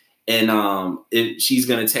iPad, and if she's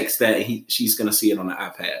gonna text that, she's gonna see it on the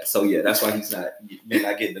iPad. So yeah, that's why you're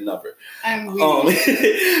not getting the number. I'm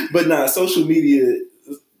weird. But nah, social media.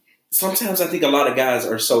 Sometimes I think a lot of guys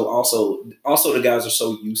are also the guys are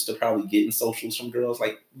so used to probably getting socials from girls.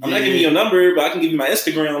 Like I'm not giving you a number, but I can give you my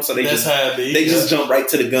Instagram. So they just jump right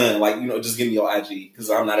to the gun. Like just give me your IG because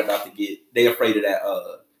I'm not about to get. They're afraid of that.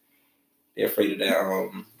 They're afraid of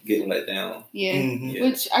that. Getting let down. Yeah, Yeah.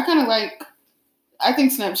 Which I kind of like. I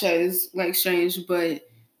think Snapchat is like strange, but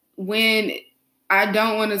when I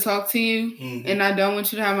don't want to talk to you and I don't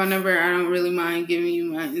want you to have my number, I don't really mind giving you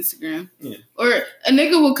my Instagram. Yeah. Or a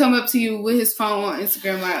nigga will come up to you with his phone on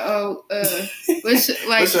Instagram like, oh,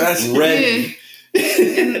 ready.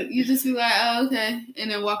 And you just be like, oh, okay,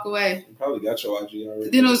 and then walk away. You probably got your IG already.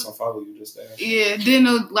 Then I'll follow you just there. Yeah, then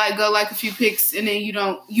they'll go like a few pics, and then you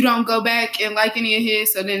don't go back and like any of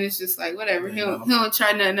his. So then it's just like whatever. He'll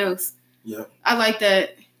try nothing else. Yeah, I like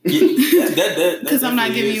that. Because I'm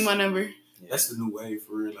not giving you my number. That's the new way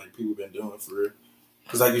for real. Like people been doing for real.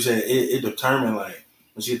 Because like you said, it determined like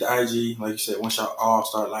once you get the IG, like you said, once y'all all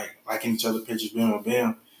start liking each other pictures,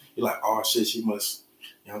 bam, you're like, oh shit, she must.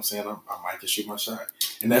 You know what I'm saying? I might just shoot my shot.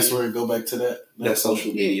 And that's where it go back to that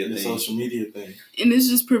social media thing. The social media thing. And it's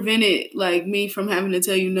just prevented like me from having to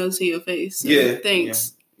tell you no to your face. So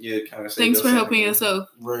thanks. Yeah, kind of. Thanks for helping yourself.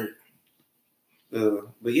 Right.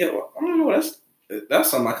 But yeah, I don't know.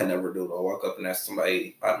 That's something I can never do though. Walk up and ask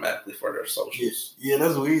somebody automatically for their socials. Yeah,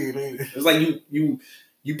 that's weird, ain't it? It's like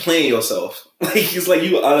you playing yourself. Like it's like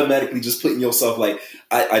you automatically just putting yourself like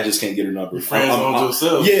I just can't get her number. Friends on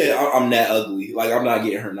yourself. Yeah, I'm that ugly. Like I'm not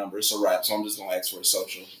getting her number. It's a wrap. So I'm just gonna ask for a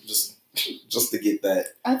social just to get that.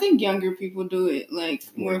 I think younger people do it like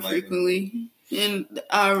more frequently, and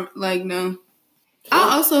I like no.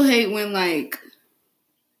 I also hate when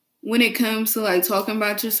it comes to like talking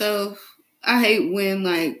about yourself. I hate when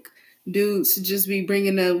like dudes just be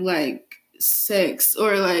bringing up like sex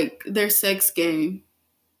or like their sex game.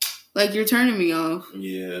 Like you're turning me off.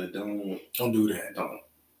 Yeah, don't do that. Don't.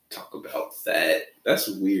 talk about that. That's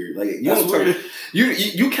weird. Like you That's don't weird. talk,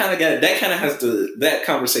 you kind of got that. Kind of has to that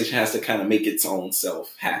conversation has to kind of make its own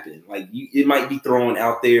self happen. Like it might be thrown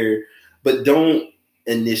out there, but don't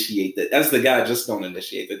initiate that. As the guy, just don't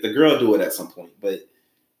initiate that. The girl do it at some point, but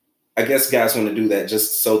I guess guys want to do that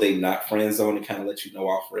just so they not friend zone and kind of let you know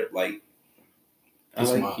off rip. Like This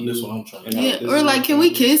what I'm trying to do. Yeah, or like, can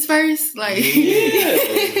we kiss first? Like,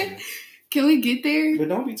 Yeah. can we get there? But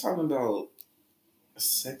don't be talking about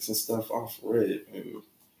sex and stuff off rip.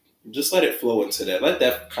 Just let it flow into that. Let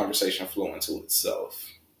that conversation flow into itself.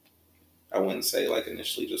 I wouldn't say like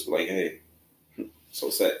initially just like, hey, so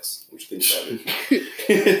sex. What you think about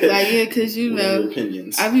it? Like, yeah, because you What are your know,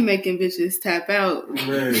 opinions. I be making bitches tap out.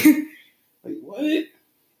 Man, Like what?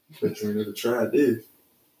 but you never tried this.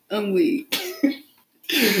 I'm weak.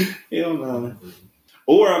 Hell no.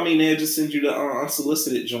 Or I mean, they'll just send you the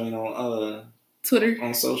unsolicited joint on Twitter.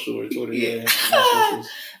 on social or Twitter. Yeah. Yeah. on socials.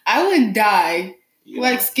 I would die. Yeah.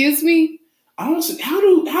 Like, excuse me? I don't see how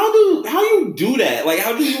you do that. Like,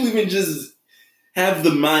 how do you even just have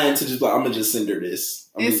the mind to just like, I'm gonna just send her this.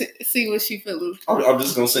 And see what she feeling. I'm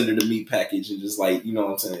just gonna send her the meat package and just like, you know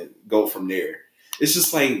what I'm saying, go from there. It's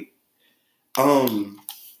just like,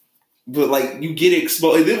 but like you get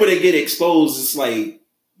exposed. And then when they get exposed, it's like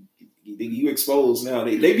you exposed now.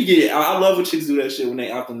 They be getting. I love when chicks do that shit when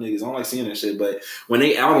they out them niggas. I don't like seeing that shit, but when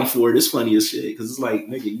they out them for it, it's funny as shit because it's like,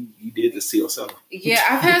 nigga, you did this to yourself. Yeah,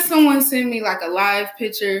 I've had someone send me like a live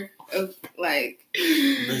picture of like,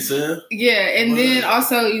 They said? yeah, and then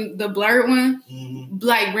also the blurred one, Mm-hmm.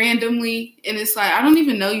 like randomly, and it's like, I don't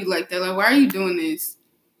even know you like that. Like, why are you doing this?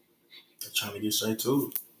 They're trying to get straight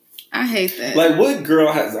to it. I hate that. Like, what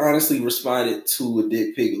girl has honestly responded to a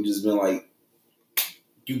dick pic and just been like,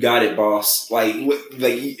 "You got it, boss. Like, what?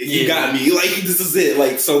 Like, you got me. Like, this is it.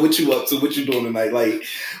 Like, so what you up to? What you doing tonight? Like,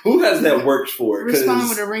 who has that worked for? 'Cause- Respond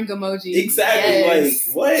with a ring emoji. Exactly. Yes.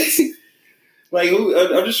 Like, what? Like,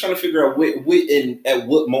 I'm just trying to figure out at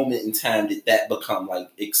what moment in time did that become like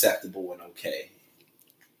acceptable and okay?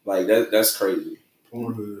 Like, that's crazy.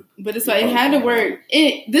 Pornhub. But it's like, it had to work.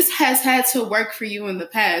 This has had to work for you in the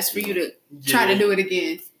past for you to try to do it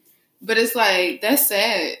again. But it's like, that's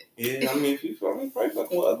sad. Yeah, I mean, if you probably fucking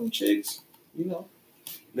with other chicks, you know,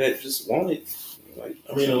 that just want it. Like,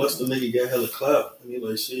 I mean, unless the nigga got hella clout. I mean,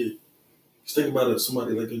 like, shit. Just think about it.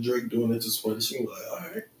 Somebody like a Drake doing it to somebody. She can be like, all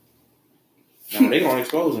right. no, they gonna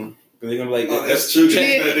expose them. They're gonna be like, Oh, that's true.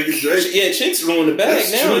 Chick- That nigga Drake. Yeah, chicks ruin the bag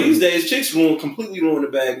That's now. true. These days, chicks completely ruin the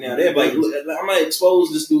bag now. They're like, look, I might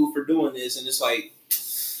expose this dude for doing this, and it's like,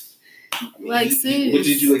 I mean, Like, sis. what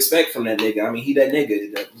did you expect from that nigga? I mean, he that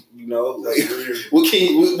nigga, that, you know. Like, That's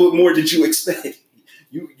weird. what more did you expect?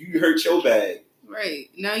 You hurt your bag. Right.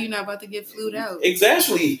 Now you're not about to get flued out.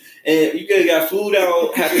 Exactly, and you got food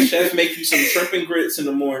out. Have the chef make you some shrimp and grits in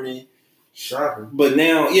the morning. Shopping. But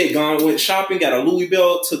now, went shopping, got a Louis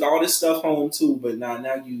belt, took all this stuff home too. But now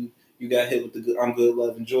you got hit with the good, I'm good,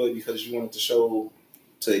 love, and joy because you wanted to show,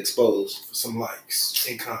 to expose. For some likes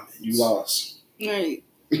and comments. You lost. Right.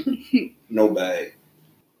 No bag.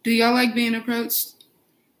 Do y'all like being approached?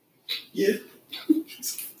 Yeah.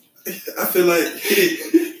 I feel like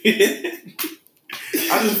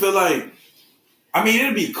I just feel like, I mean,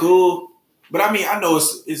 it'd be cool, but I mean, I know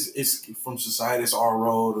it's from society, it's our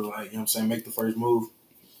role to, like, you know what I'm saying, make the first move.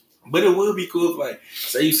 But it would be cool if, like,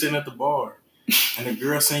 say you sitting at the bar and a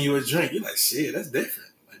girl send you a drink, you're like, shit, that's different.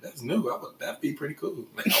 Like, that's new. That'd be pretty cool.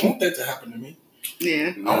 Like, I want that to happen to me.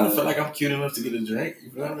 Yeah. I want to feel like I'm cute enough to get a drink. You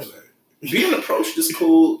feel what I mean? Like, Being approached is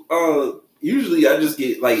cool. Usually I just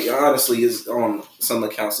get, like, honestly, it's on some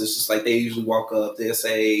accounts, it's just like they usually walk up, they'll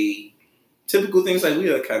say typical things like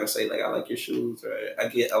we'll kind of say, like, I like your shoes, or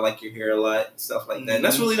I like your hair a lot, stuff like that. And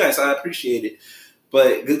that's really nice. I appreciate it.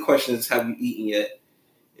 But good question is, have you eaten yet?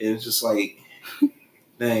 And it's just like,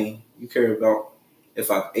 dang, you care about if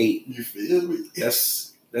I've ate. you feel me?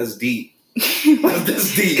 That's deep. Like,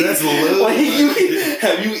 that's deep. That's love. Like,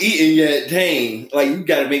 have you eaten yet? Dang. Like, you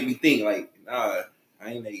got to make me think, like, nah, I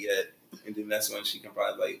ain't ate yet. And then that's when she can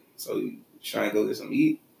probably, like, so you try and go get some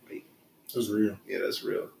eat? Like, That's real. yeah, that's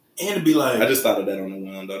real. And it'd be like, I just thought of that on the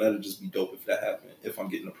one, though. That'd just be dope if that happened, if I'm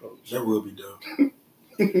getting approached. that would be dope.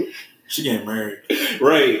 She getting married.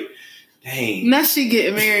 Right. Dang. Now she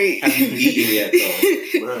getting married. Have you eaten yet,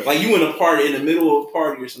 though? Right. Like, you in a party, in the middle of a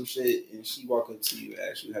party or some shit, and she walk up to you and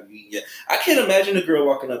ask you, have you eaten yet? I can't imagine a girl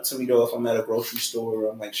walking up to me, though, if I'm at a grocery store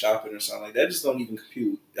or I'm, like, shopping or something like that. Just don't even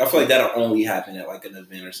compute. I feel like that'll only happen at, like, an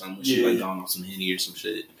event or something when she, like, gone on some Henny or some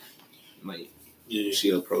shit. Like, Yeah.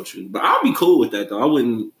 she'll approach you. But I'll be cool with that, though. I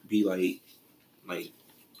wouldn't be, like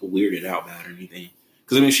weirded out by it or anything.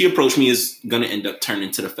 Because I mean, if she approached me, it's gonna end up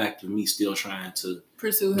turning to the fact of me still trying to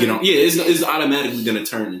Pursue her. get on. Yeah, it's automatically gonna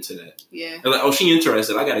turn into that. Yeah. They're like, oh, she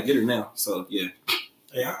interested. I gotta get her now. So yeah.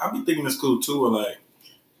 Hey, I be thinking it's cool too. Where like,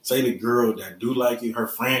 say the girl that do like you, her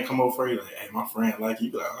friend come over for you, like, hey, my friend like you.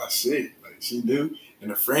 You be like, oh shit, like she do,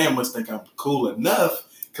 and the friend must think I'm cool enough,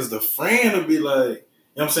 because the friend would be like, you know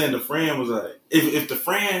what I'm saying? The friend was like, if the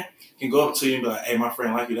friend can go up to you and be like, hey, my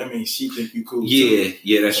friend like you, that means she think you cool. Yeah, too.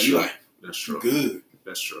 yeah, that's So true. you like, That's true. good,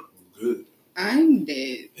 That's true. good. I'm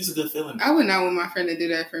dead. It's a good feeling. I would not want my friend to do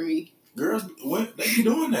that for me. Girls, what they be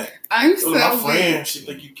doing that? I'm so my weak. friend, she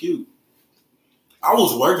think you cute. I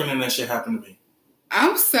was working and that shit happened to me.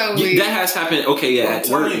 I'm so Yeah, weak. that has happened. Okay, yeah, I'm at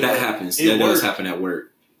work telling you, that happens. it That does worked. happen at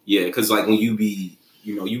work. Yeah, because like when you be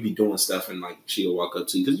doing stuff and like she'll walk up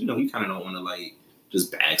to you because you kind of don't want to like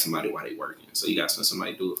just bag somebody while they working, so you got to send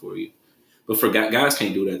somebody to do it for you. But for guys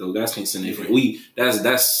can't do that though. Guys can't send their friend.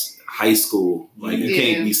 That's high school. Like you Yeah.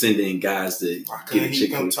 can't be sending guys to Why get couldn't a he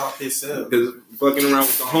chick come with. talk himself? Because fucking around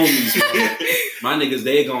with the homies, man. My niggas,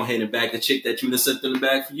 they go ahead and bag the chick that you done sent in the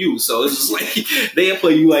bag for you. So it's just like they'll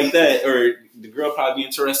play you like that, or the girl probably be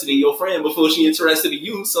interested in your friend before she interested in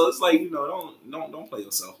you. So it's like don't play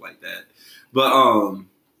yourself like that. But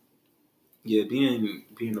yeah,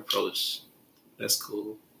 being approached, that's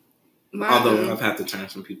cool. Although I've had to turn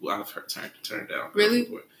some people, turn down. Really?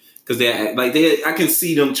 Because I can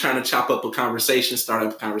see them trying to chop up a conversation, start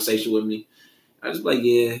up a conversation with me. I just be like,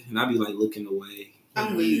 yeah, and I be like looking away.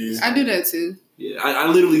 I'm weak. I do that too. Yeah, I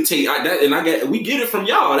literally take that, and we get it from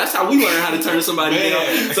y'all. That's how we learn how to turn somebody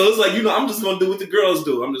down. So it's like I'm just gonna do what the girls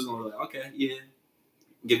do. I'm just gonna be like, okay, yeah,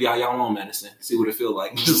 give y'all own medicine, see what it feel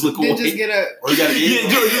like. Just look away. Then just get up. Or you gotta get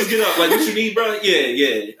just get up. Like, what you need, bro?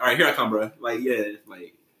 Yeah. All right, here I come, bro. Like, yeah,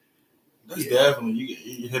 like That's definitely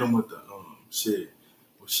you hit them with the shit.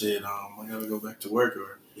 Well, shit. I gotta go back to work,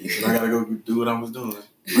 or I gotta go do what I was doing.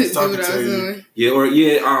 Nice Do talking what I to was you. doing.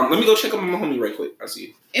 yeah. Let me go check up on my homie right quick. I see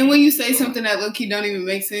you. And when you say something that low key don't even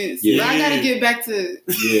make sense, Yeah. but I gotta get back to.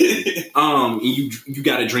 Yeah. And you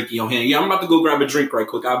got a drink in your hand. Yeah, I'm about to go grab a drink right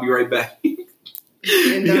quick. I'll be right back.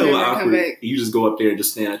 And don't ever come back. You just go up there and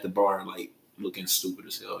just stand at the bar like looking stupid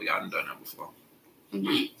as hell. Y'all done that before.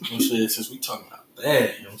 Well, shit, since we talking about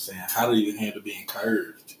that, you know what I'm saying? How do you handle being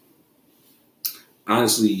curved?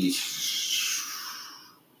 Honestly,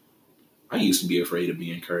 I used to be afraid of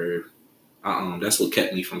being curved. That's what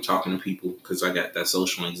kept me from talking to people because I got that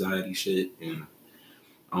social anxiety shit, and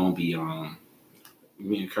I don't be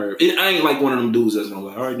being curved. I ain't like one of them dudes that's gonna be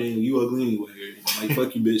like, all right, then you ugly anyway. Like,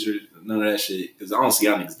 fuck you, bitch, or none of that shit. Because I don't see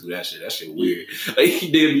y'all niggas do that shit. That shit weird. Like, they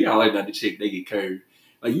be hollering at the chick, they get curved.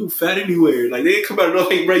 Like, you fat anywhere. Like, they come out and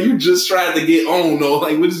like, bro, you just tried to get on, though.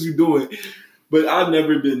 Like, what is you doing? But I've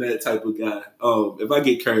never been that type of guy. If I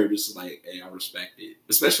get curved, it's like, hey, I respect it.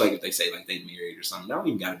 Especially like if they say like they married or something. I don't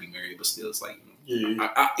even gotta be married, but still, it's like,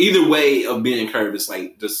 either way of being curved, it's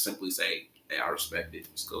like just simply say, hey, I respect it.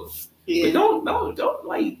 It's cool. Yeah. But don't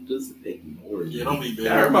like just ignore me. Yeah, don't be bad.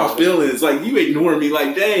 I hurt my feelings. Like, you ignore me,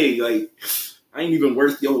 like, dang, like I ain't even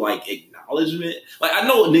worth your like acknowledgement. Like, I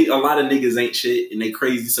know a lot of niggas ain't shit and they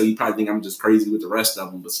crazy, so you probably think I'm just crazy with the rest of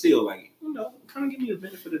them. But still, like, kind of give me the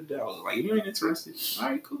benefit of the doubt. Like, if you ain't interested, all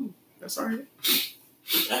right, cool, that's all right.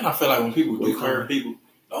 And I feel like when people do curve people,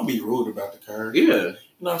 don't be rude about the curve. Yeah. You know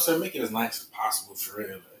what I'm saying? Make it as nice as possible for real.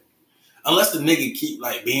 Like, unless the nigga keep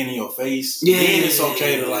like being in your face, then it's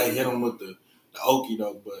okay to like hit him with the okie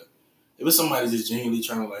doke. But if it's somebody just genuinely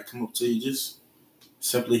trying to like come up to you, just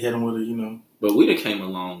simply hit him with it, But we done came a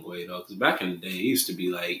long way though, because back in the day, it used to be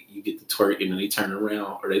like you get the twerk and then they turn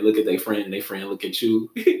around or they look at their friend and their friend look at you.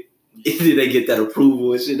 And then they get that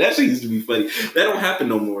approval and shit. That shit used to be funny. That don't happen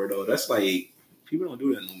no more though. That's like, people don't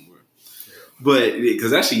do that no more. Yeah. But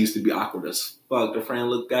because that shit used to be awkward as fuck. The friend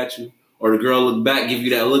look at you or the girl look back, give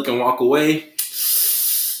you that look and walk away.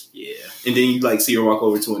 Yeah. And then you like see her walk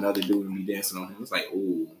over to another dude and be dancing on him. It's like,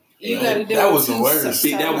 ooh. That was the worst.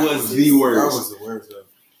 That was the worst. That was the worst though.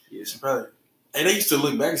 Yeah. She probably. And they used to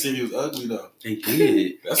look back and see if he was ugly though. They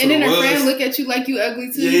did. And then her friend look at you like you ugly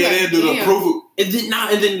too. Yeah, like, they do the approval. And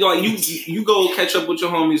then like you go catch up with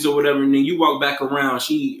your homies or whatever, and then you walk back around.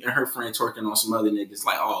 She and her friend twerking on some other niggas.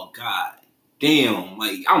 Like, oh god, damn!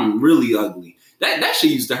 Like, I'm really ugly. That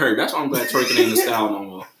shit used to hurt. That's why I'm glad twerking ain't the style no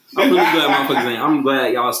more. I'm really glad motherfuckers ain't. I'm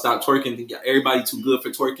glad y'all stopped twerking. Everybody too good for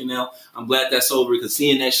twerking now. I'm glad that's over because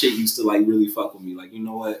seeing that shit used to like really fuck with me. Like, you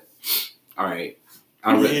know what? All right.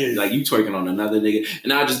 Like, you twerking on another nigga,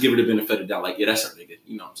 and I'll just give her the benefit of the doubt. Like, yeah, that's her nigga.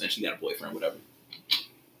 You know what I'm saying? She got a boyfriend, whatever.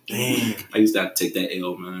 Damn. I used to have to take that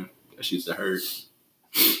L, man. That shit used to hurt.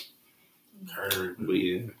 Hurt. But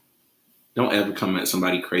yeah. Don't ever come at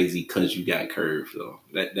somebody crazy because you got curved though.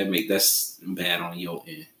 That's bad on your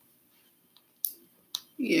end.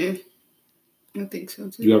 Yeah, I think so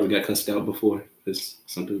too. You ever got cussed out before because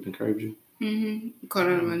some dude done curved you? Called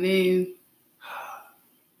out my name.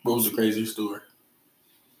 What was the craziest story?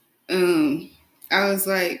 I was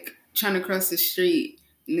like trying to cross the street,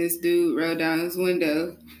 and this dude rolled down his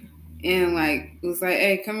window and like was like,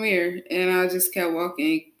 "Hey, come here," and I just kept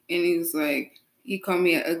walking, and he was like, he called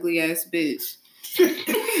me an ugly ass bitch.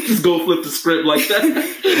 Just go flip the script like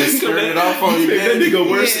that. Just turn it off on you. That nigga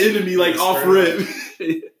worst Yeah. enemy like Just off turn rip.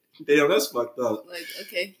 Damn, that's fucked up. Like,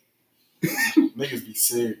 okay. Niggas be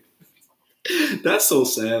sick. That's so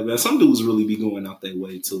sad, man. Some dudes really be going out their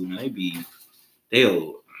way too, man.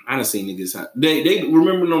 I done seen niggas. They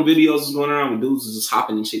remember them videos was going around with dudes was just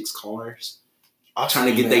hopping in chicks' cars,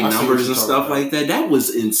 trying to get their numbers and stuff like that. That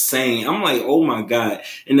was insane. I'm like, oh my God.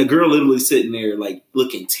 And the girl literally sitting there like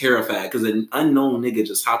looking terrified because an unknown nigga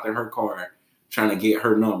just hopped in her car trying to get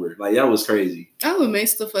her number. Like that was crazy. I would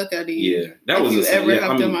mace the fuck out of you. Yeah, that if was you insane. ever Yeah,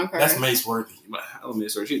 hopped in my car. That's Mace worthy. I would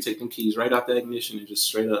miss her. She'd take them keys right out the ignition and just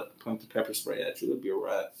straight up pump the pepper spray at you. It'd be a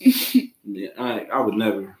wrap. Yeah, I would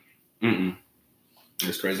never.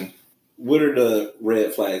 It's crazy. What are the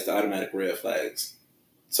red flags, the automatic red flags?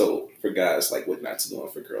 So for guys, like what not to do,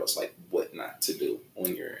 and for girls, like what not to do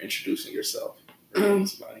when you're introducing yourself or meeting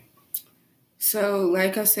somebody. So,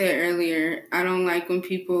 like I said earlier, I don't like when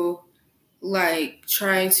people like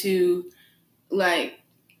try to like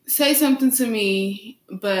say something to me,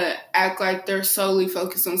 but act like they're solely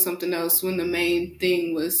focused on something else when the main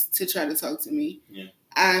thing was to try to talk to me. Yeah.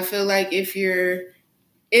 I feel like if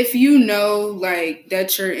you know like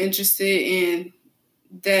that you're interested in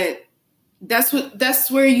that's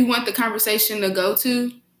where you want the conversation to go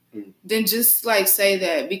to, then just like say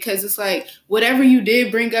that, because it's like whatever you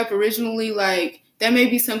did bring up originally, like that may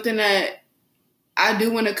be something that I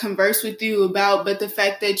do want to converse with you about, but the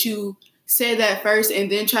fact that you said that first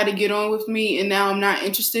and then try to get on with me and now I'm not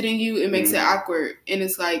interested in you, it makes it awkward. And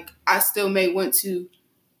it's like I still may want to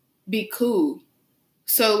be cool.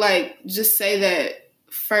 So like just say that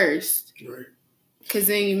first. Right. Because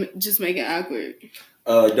then you just make it awkward.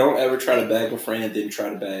 Don't ever try to bag a friend, then try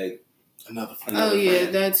to bag Another friend. Oh, yeah,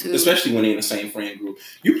 friend. that too. Especially when they're in the same friend group.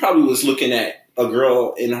 You probably was looking at a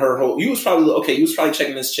girl in her whole... You was probably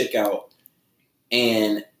checking this chick out,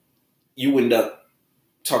 and you end up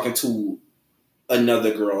talking to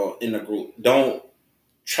another girl in the group. Don't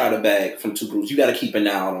try to bag from two groups. You got to keep an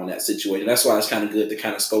eye out on that situation. That's why it's kind of good to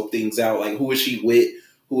kind of scope things out. Like, who is she with?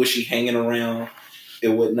 Who is she hanging around?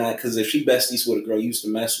 And whatnot. Because if she besties with a girl you used to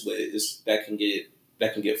mess with, that can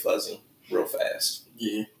get fuzzy real fast.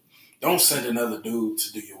 Yeah. Don't send another dude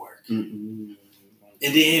to do your work. Mm-mm.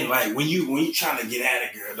 And then, like, when you trying to get at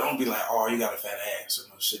a girl, don't be like, oh, you got a fat ass or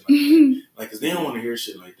no shit like that. Like, because they don't want to hear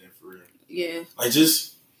shit like that for real. Yeah. Like,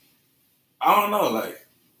 just, I don't know, like,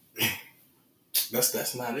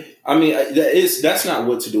 that's not it. I mean, that's not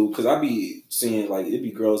what to do. Because I be seeing, like, it be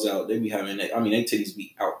girls out, they be having, they titties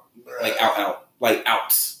be out. Like, out. Like,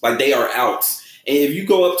 outs. Like, they are outs. And if you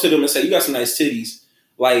go up to them and say, you got some nice titties,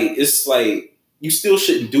 like, it's like, you still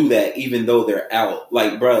shouldn't do that even though they're out.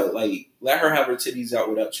 Like, bruh, like, let her have her titties out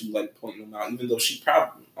without you, like, pointing them out. Even though she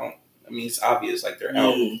probably, it's obvious, like, they're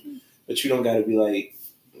out. But you don't got to be like,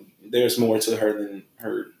 there's more to her than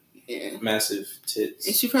her massive tits.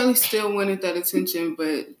 And she probably still wanted that attention,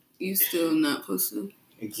 but you still not supposed to.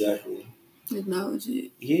 Exactly. Acknowledge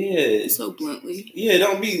it. Yeah. So bluntly. Yeah,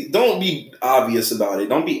 don't be obvious about it.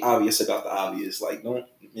 Don't be obvious about the obvious. Like, don't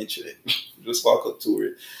mention it. Just walk up to her.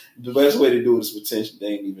 The best way to do it is pretend they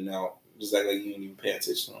ain't even out. Just like you ain't even pay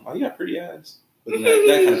attention to them. Oh, you got pretty eyes. But then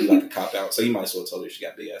that kind of be like a cop out. So you might as well tell her she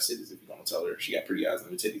got big ass titties if you don't tell her she got pretty eyes and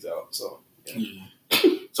her titties out. So yeah.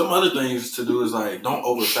 Some other things to do is like don't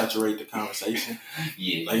oversaturate the conversation.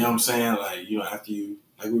 Yeah. Like, you know what I'm saying? Like, you know, after you,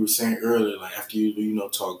 like we were saying earlier, like after you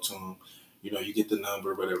talk to them, you know, you get the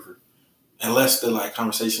number, whatever. Unless the like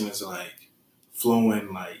conversation is like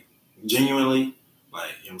flowing like genuinely,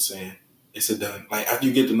 like, you know what I'm saying? It's a done. Like, after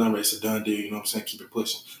you get the number, it's a done deal. You know what I'm saying? Keep it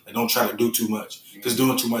pushing. Like, don't try to do too much. Because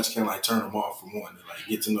doing too much can, like, turn them off from wanting to, like,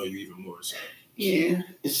 get to know you even more. So, yeah.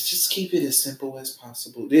 It's just keep it as simple as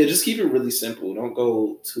possible. Yeah, just keep it really simple. Don't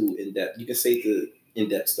go too in-depth. You can save the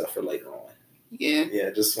in-depth stuff for later on. Yeah.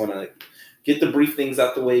 Yeah, just want to get the brief things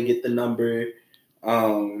out the way, get the number,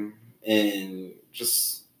 and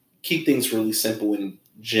just keep things really simple in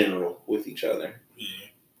general with each other. yeah.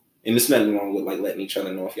 And there's nothing wrong with like letting each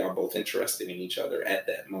other know if y'all both interested in each other at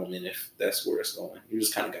that moment, if that's where it's going. You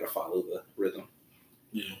just kind of got to follow the rhythm.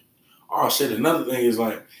 Yeah. Oh, shit. Another thing is,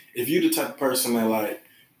 like, if you the type of person that, like,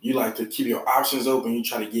 you like to keep your options open. You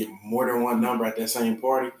try to get more than one number at that same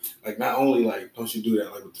party. Like, not only, like, don't you do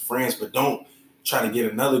that, like, with the friends, but don't try to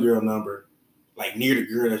get another girl number, like, near the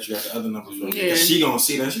girl that you got the other number from. Yeah. Because she gonna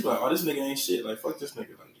see that. She be like, oh, this nigga ain't shit. Like, fuck this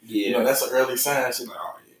nigga. Like, Yeah. you know, that's an early sign. She like,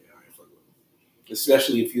 oh, yeah, I ain't fucking with him.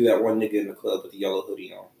 Especially if you that one nigga in the club with the yellow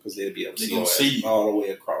hoodie on, because they'll be able to They see gonna your see ass you. all the way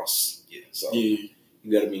across. Yeah, so Yeah.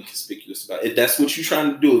 you got to be conspicuous about it. If that's what you're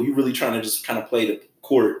trying to do, if you're really trying to just kind of play the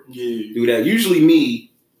court, Yeah. do that. Usually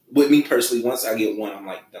with me personally, once I get one, I'm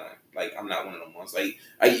like done. Like, I'm not one of them ones. Like,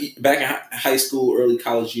 back in high school, early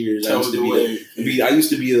college years, I used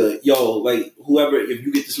to be like, whoever, if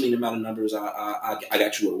you get this many amount of numbers, I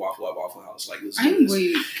got you at a Waffle House. Like, let's do I'm this.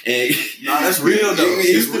 weak. And Nah, that's real though. It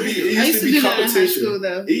used to be. I used to be do that in high competition. school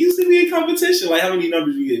though. It used to be a competition. Like, how many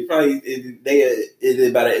numbers you get? Probably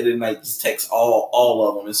it like just text all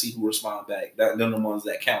of them and see who respond back. They're the ones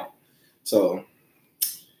that count. So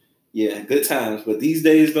yeah, good times. But these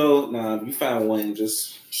days though, nah, if you find one,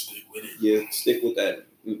 just Stick with it. yeah, stick with that.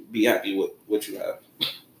 Be happy with what you have.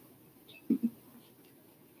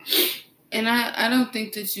 And I don't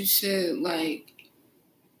think that you should like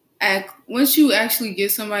act once you actually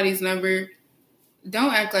get somebody's number,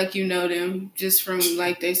 don't act like you know them just from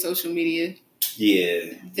like their social media.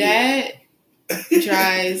 Yeah. That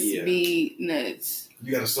drives Yeah. me nuts.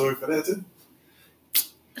 You got a story for that too?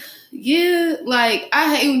 Yeah, like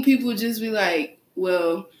I hate when people just be like,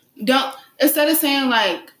 well, don't instead of saying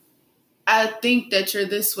like I think that you're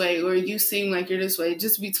this way or you seem like you're this way,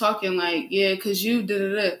 just be talking like, yeah, cause you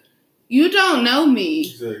da-da-da. You don't know me.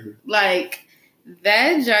 Exactly. Like,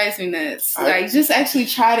 that drives me nuts. Like, just actually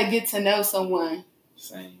try to get to know someone.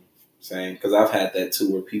 Same. Because I've had that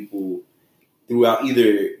too, where people throughout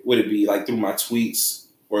either would it be like through my tweets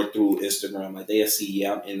or through Instagram, like they see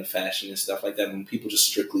I'm into fashion and stuff like that. When people just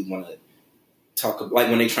strictly want to talk, like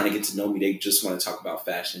when they trying to get to know me, they just want to talk about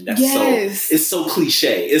fashion. That's it's so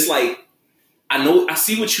cliche. It's like, I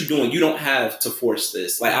see what you're doing. You don't have to force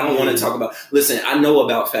this. Like, I don't want to talk about, listen, I know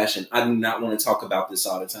about fashion. I do not want to talk about this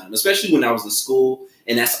all the time, especially when I was in school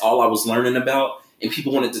and that's all I was learning about. And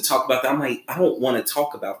people wanted to talk about that. I'm like, I don't want to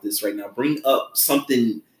talk about this right now. Bring up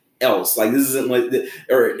something else. Like, this isn't what,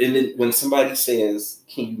 and then when somebody says,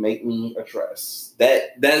 can you make me a dress?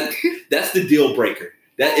 That's the deal breaker.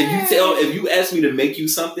 That if you ask me to make you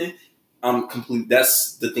something, I'm complete.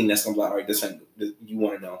 That's the thing that's gonna be like, all right, this ain't, you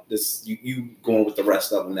want to know this. You going with the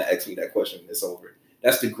rest of them that ask me that question. It's over.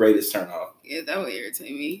 That's the greatest turn off. Yeah, that would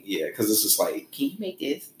irritate me. Yeah, because it's just like, can you make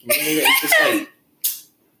this? Can you make that? It's just like,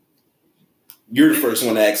 you're the first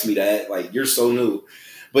one to ask me that. Like, you're so new.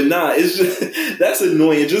 But nah, it's just that's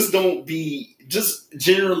annoying. Just don't be. Just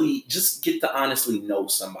generally, just get to honestly know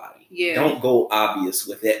somebody. Yeah. Don't go obvious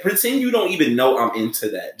with that. Pretend you don't even know I'm into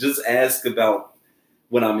that. Just ask about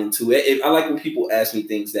what I'm into. I like when people ask me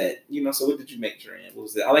things that, so what did you make, Joanne? What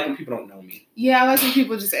was that? I like when people don't know me. Yeah, I like when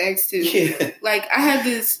people just ask too. Yeah. Like, I had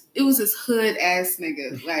it was this hood ass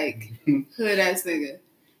nigga. Like, hood ass nigga.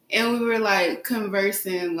 And we were like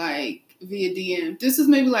conversing like via DM. This was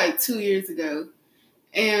maybe like 2 years ago.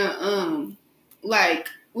 And like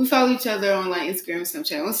we follow each other on like Instagram and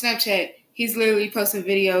Snapchat. On Snapchat, he's literally posting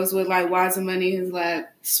videos with like wads of money in his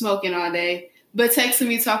lap, smoking all day. But texting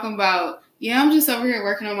me talking about, yeah, I'm just over here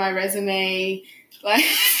working on my resume. Like,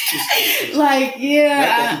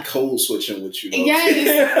 yeah. He code switching with you, though.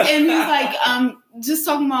 Yes. And he's like, just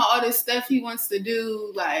talking about all this stuff he wants to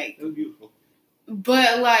do. Like, it was beautiful.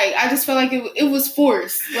 But, like, I just felt like it was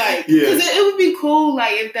forced. Like, because it would be cool,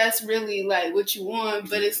 like, if that's really, like, what you want.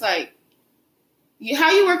 But it's like, how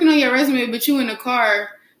you working on your resume, but you in the car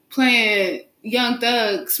playing Young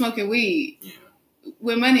Thug, smoking weed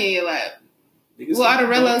with money in your lap? With all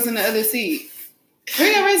the Rellos in the other seat.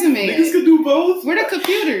 Where your resume at? Niggas could do both. Where the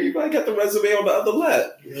computer? You probably got the resume on the other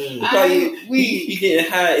lap. He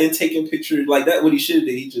getting high and taking pictures like that. What he should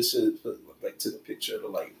do, he just should have put like took a picture of the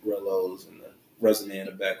like Rellos and the resume in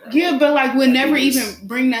the background. Yeah, but like would never even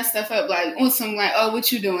bring that stuff up like on some like, oh,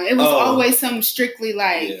 what you doing? It was always something strictly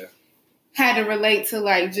like had to relate to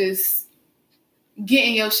like just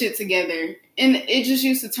getting your shit together. And it just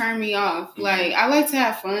used to turn me off. Mm-hmm. Like I like to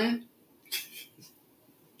have fun.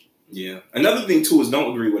 Yeah. Another thing too is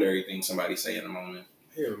don't agree with everything somebody say in the moment.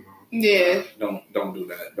 Hell no. Yeah. Don't do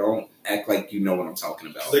that. Don't act like you know what I'm talking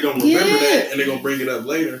about. They're gonna remember that and they're gonna bring it up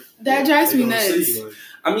later. That drives me nuts.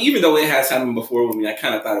 I mean, even though it has happened before with me, I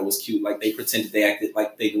kind of thought it was cute. Like they pretended they acted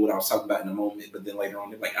like they knew what I was talking about in the moment, but then later on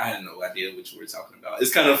they're like, I had no idea what you were talking about.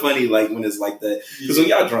 It's kind of funny, like when it's like that, because when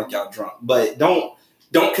y'all drunk, but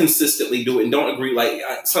don't consistently do it and don't agree. Like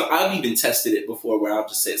I've even tested it before where I've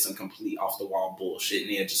just said some complete off the wall bullshit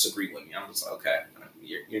and they just agree with me. I'm just like, okay,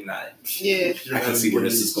 you're not. Yeah. I can see where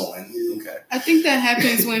this is going. Okay. I think that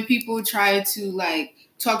happens when people try to like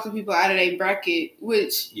talk to people out of their bracket,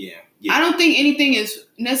 which Yeah. I don't think anything is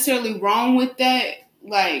necessarily wrong with that.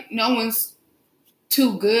 Like, no one's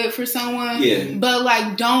too good for someone. Yeah. But,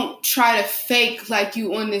 like, don't try to fake like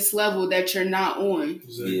you on this level that you're not on.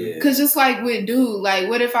 Yeah. Because just like with dude, like,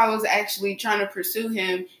 what if I was actually trying to pursue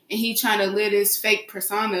him and he trying to live this fake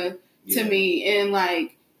persona to me? And,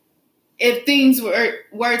 like, if things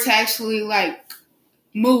were to actually, like,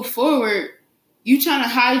 move forward, you trying to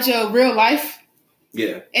hide your real life?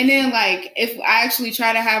 Yeah. And then, like, if I actually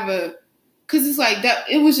try to have because it's like that,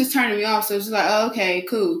 it was just turning me off. So it's just like, oh, okay,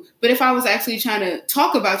 cool. But if I was actually trying to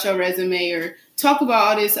talk about your resume or talk about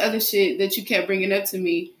all this other shit that you kept bringing up to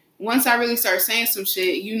me, once I really start saying some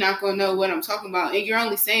shit, you're not going to know what I'm talking about. And you're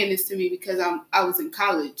only saying this to me because I was in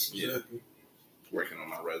college. Yeah. Working on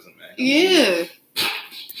my resume. Yeah.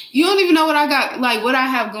 You don't even know what I got, like, what I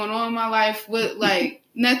have going on in my life with, like,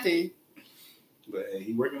 nothing. But hey,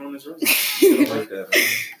 he working on his resume. I like that, man.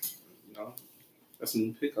 You know, that's a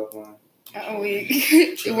new pickup line.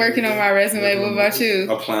 Working on my resume. What about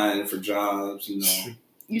you? Applying for jobs, you know.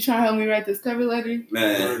 You trying to help me write this cover letter?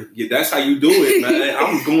 Man, yeah, that's how you do it, man.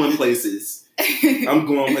 I'm going places. I'm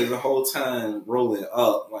going places the whole time, rolling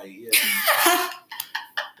up, like, yeah.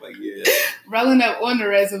 Like, yeah. Rolling up on the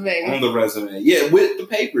resume. On the resume. Yeah, with the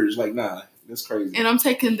papers. Like, nah, that's crazy. And I'm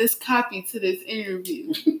taking this copy to this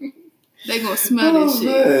interview. They gonna smell this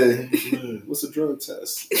shit. Man. What's a drug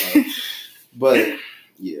test? But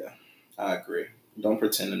yeah, I agree. Don't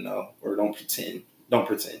pretend to know, or don't pretend. Don't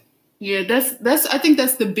pretend. Yeah, that's. I think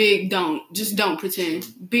that's the big don't. Just don't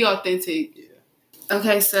pretend. Be authentic. Yeah.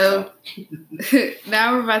 Okay, so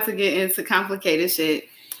now we're about to get into complicated shit.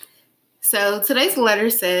 So today's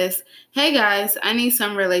letter says, "Hey guys, I need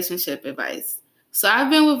some relationship advice. So I've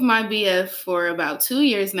been with my BF for about 2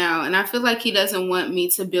 years now, and I feel like he doesn't want me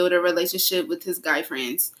to build a relationship with his guy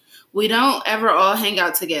friends. We don't ever all hang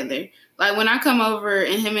out together. Like when I come over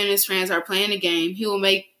and him and his friends are playing a game, he will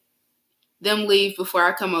make them leave before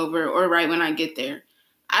I come over or right when I get there.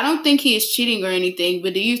 I don't think he is cheating or anything,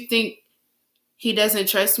 but do you think he doesn't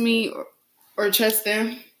trust me or trust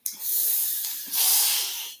them?"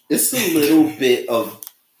 It's a little bit of,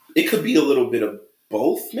 it could be a little bit of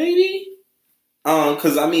both, maybe.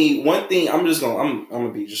 Cause I mean, one thing I'm gonna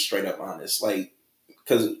be just straight up honest, like,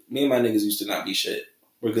 cause me and my niggas used to not be shit.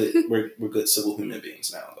 We're good. we're good civil human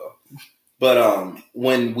beings now, though. But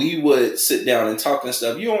when we would sit down and talk and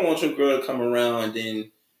stuff, you don't want your girl to come around and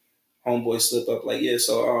then homeboy slip up like, yeah.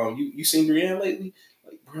 So you seen Brienne lately?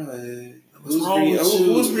 Like, bruh,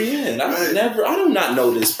 who's Brienne? I do not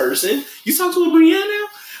know this person. You talk to a Brienne now?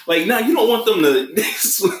 Like, nah, you don't want them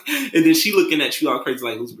to. And then she looking at you all crazy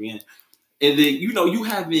like, who's Brienne? And then, you know, you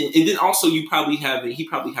haven't, and then also he probably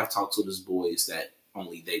have talked to his boys that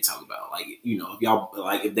only they talk about. Like, you know,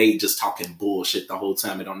 if they just talking bullshit the whole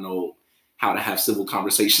time and don't know how to have civil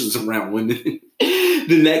conversations around women,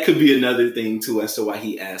 then that could be another thing too as to why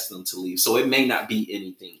he asked them to leave. So it may not be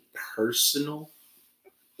anything personal.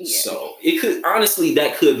 Yeah. So it could, honestly,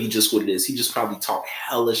 that could be just what it is. He just probably talk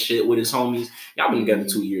hella shit with his homies. Y'all been together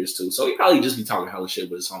 2 years too. So he probably just be talking hella shit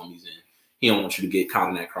with his homies, and he don't want you to get caught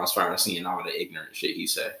in that crossfire seeing all the ignorant shit he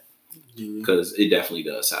said. Because it definitely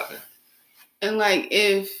does happen. And like,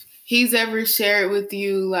 if he's ever shared with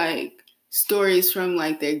you like stories from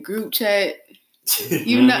like their group chat,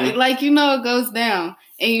 you know, like, you know, it goes down,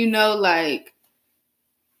 and you know, like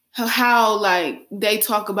how like they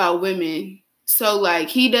talk about women. So like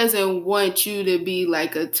he doesn't want you to be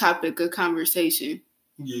like a topic of conversation.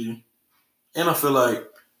 Yeah, and I feel like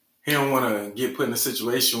he don't want to get put in a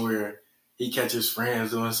situation where he catch his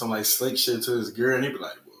friends doing some like slick shit to his girl, and he be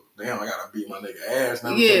like, "Well, damn, I gotta beat my nigga ass.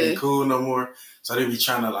 Now we can't be cool no more." So they be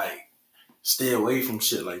trying to like stay away from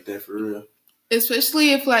shit like that for real.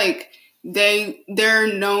 Especially if like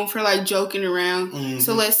they're known for like joking around. Mm-hmm.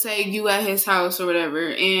 So let's say you at his house or whatever,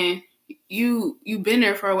 and you been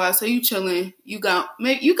there for a while, so you chilling. You got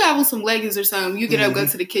with some leggings or something. You get up, go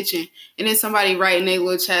to the kitchen, and then somebody write in their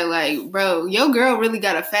little chat like, "Bro, your girl really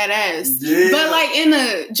got a fat ass," but like in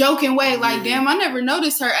a joking way, like, "Damn, I never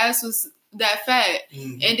noticed her ass was that fat."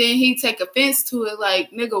 And then he take offense to it,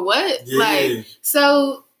 like, "Nigga, what?" Like,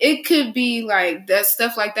 so it could be like that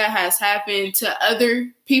stuff like that has happened to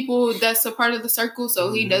other people that's a part of the circle,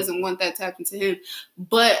 so he doesn't want that to happen to him.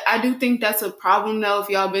 But I do think that's a problem, though, if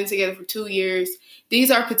y'all been together for 2 years. These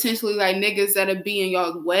are potentially like niggas that'll be in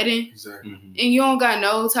y'all's wedding. Exactly. And you don't got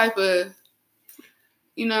no type of,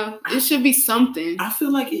 you know, it should be something. I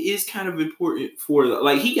feel like it is kind of important for,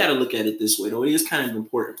 like, he got to look at it this way, though. It is kind of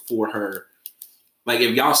important for her like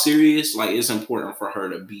if y'all serious, like it's important for her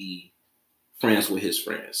to be friends with his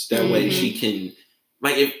friends. That way she can,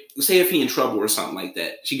 like, if he in trouble or something like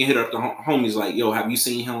that, she can hit up the homies like, yo, have you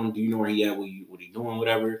seen him? Do you know where he at? What he doing?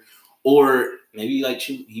 Whatever. Or maybe like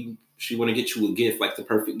she want to get you a gift, like the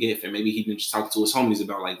perfect gift, and maybe he can just talk to his homies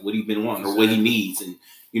about like what he been wanting or what he needs, and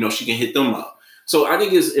she can hit them up. So I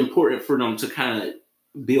think it's important for them to kind of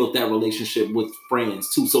build that relationship with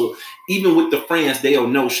friends too. So even with the friends, they'll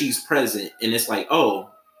know she's present, and it's like, oh,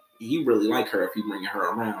 he really like her if you bringing her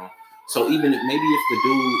around. So even if maybe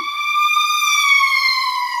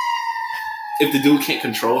if the dude can't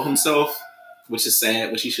control himself, which is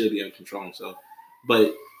sad, which he should be able to control himself,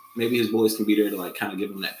 but maybe his boys can be there to like kind of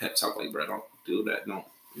give him that pep talk, like, bro, don't do that, don't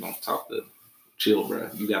talk to. Chill, bro.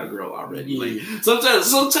 You got a girl already. Like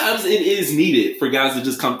sometimes it is needed for guys to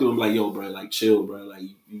just come through and be like, yo, bro, like chill, bro. Like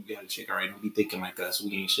you got a chick already. Don't be thinking like us.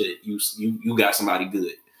 We ain't shit. You got somebody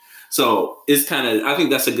good. So it's kind of, I think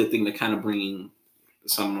that's a good thing to kind of bring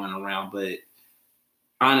someone around. But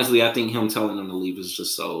honestly, I think him telling them to leave is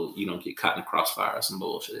just so you don't get caught in the crossfire or some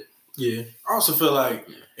bullshit. Yeah, I also feel like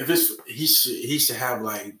if he should have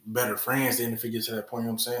like better friends than if he gets to that point. You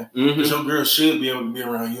know what I'm saying? Because your girl should be able to be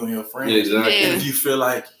around you and your friends. Yeah, exactly. And if you feel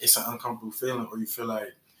like it's an uncomfortable feeling, or you feel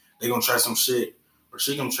like they gonna try some shit, or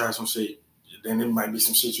she gonna try some shit, then it might be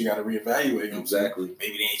some shit you got to reevaluate. You know Exactly.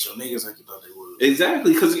 Maybe they ain't your niggas like you thought they would.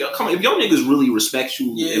 Exactly, because if your niggas really respect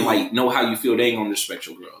you and like know how you feel, they ain't gonna respect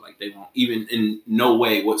your girl. Like they won't, even in no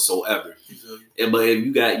way whatsoever. Exactly. But if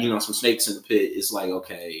you got some snakes in the pit, it's like,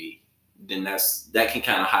 okay, then that can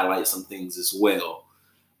kind of highlight some things as well.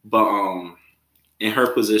 But in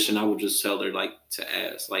her position, I would just tell her like to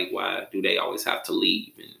ask, like, why do they always have to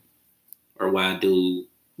leave, or why do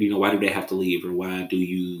they have to leave, or why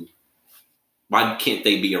can't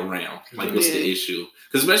they be around? Like, what's the issue?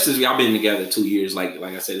 Because especially if y'all been together 2 years, like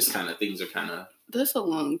I said, it's kind of things are kind of. That's a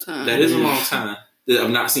long time. That is a long time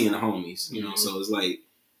of not seeing the homies, So it's like,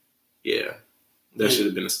 yeah, that should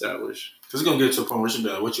have been established. Cause it's gonna get to a point where she be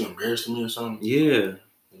like, "What, you embarrassed me or something?" Yeah, and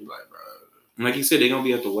you like, bro. Like you said, they're gonna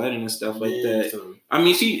be at the wedding and stuff like that. So. I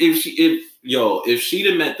mean, if she'd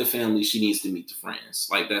have met the family, she needs to meet the friends.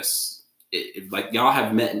 Like that's it. If like y'all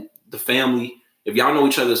have met the family. If y'all know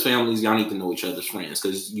each other's families, y'all need to know each other's friends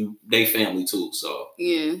because they family too. So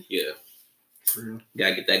yeah.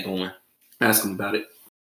 Gotta get that going. Ask them about it.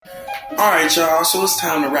 All right, y'all. So it's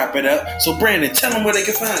time to wrap it up. So Brandon, tell them where they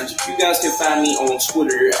can find you. You guys can find me on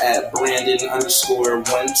Twitter at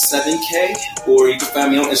Brandon_17K, or you can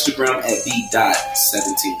find me on Instagram at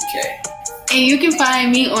B.17K. And you can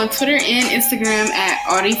find me on Twitter and Instagram at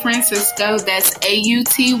Auty Francisco. That's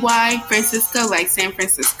AUTY Francisco, like San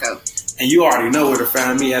Francisco. And you already know where to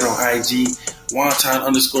find me at on IG,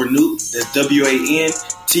 Wanton_Nupe. That's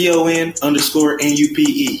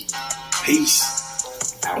WANTON_NUPE. Peace.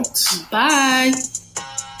 Out. Bye.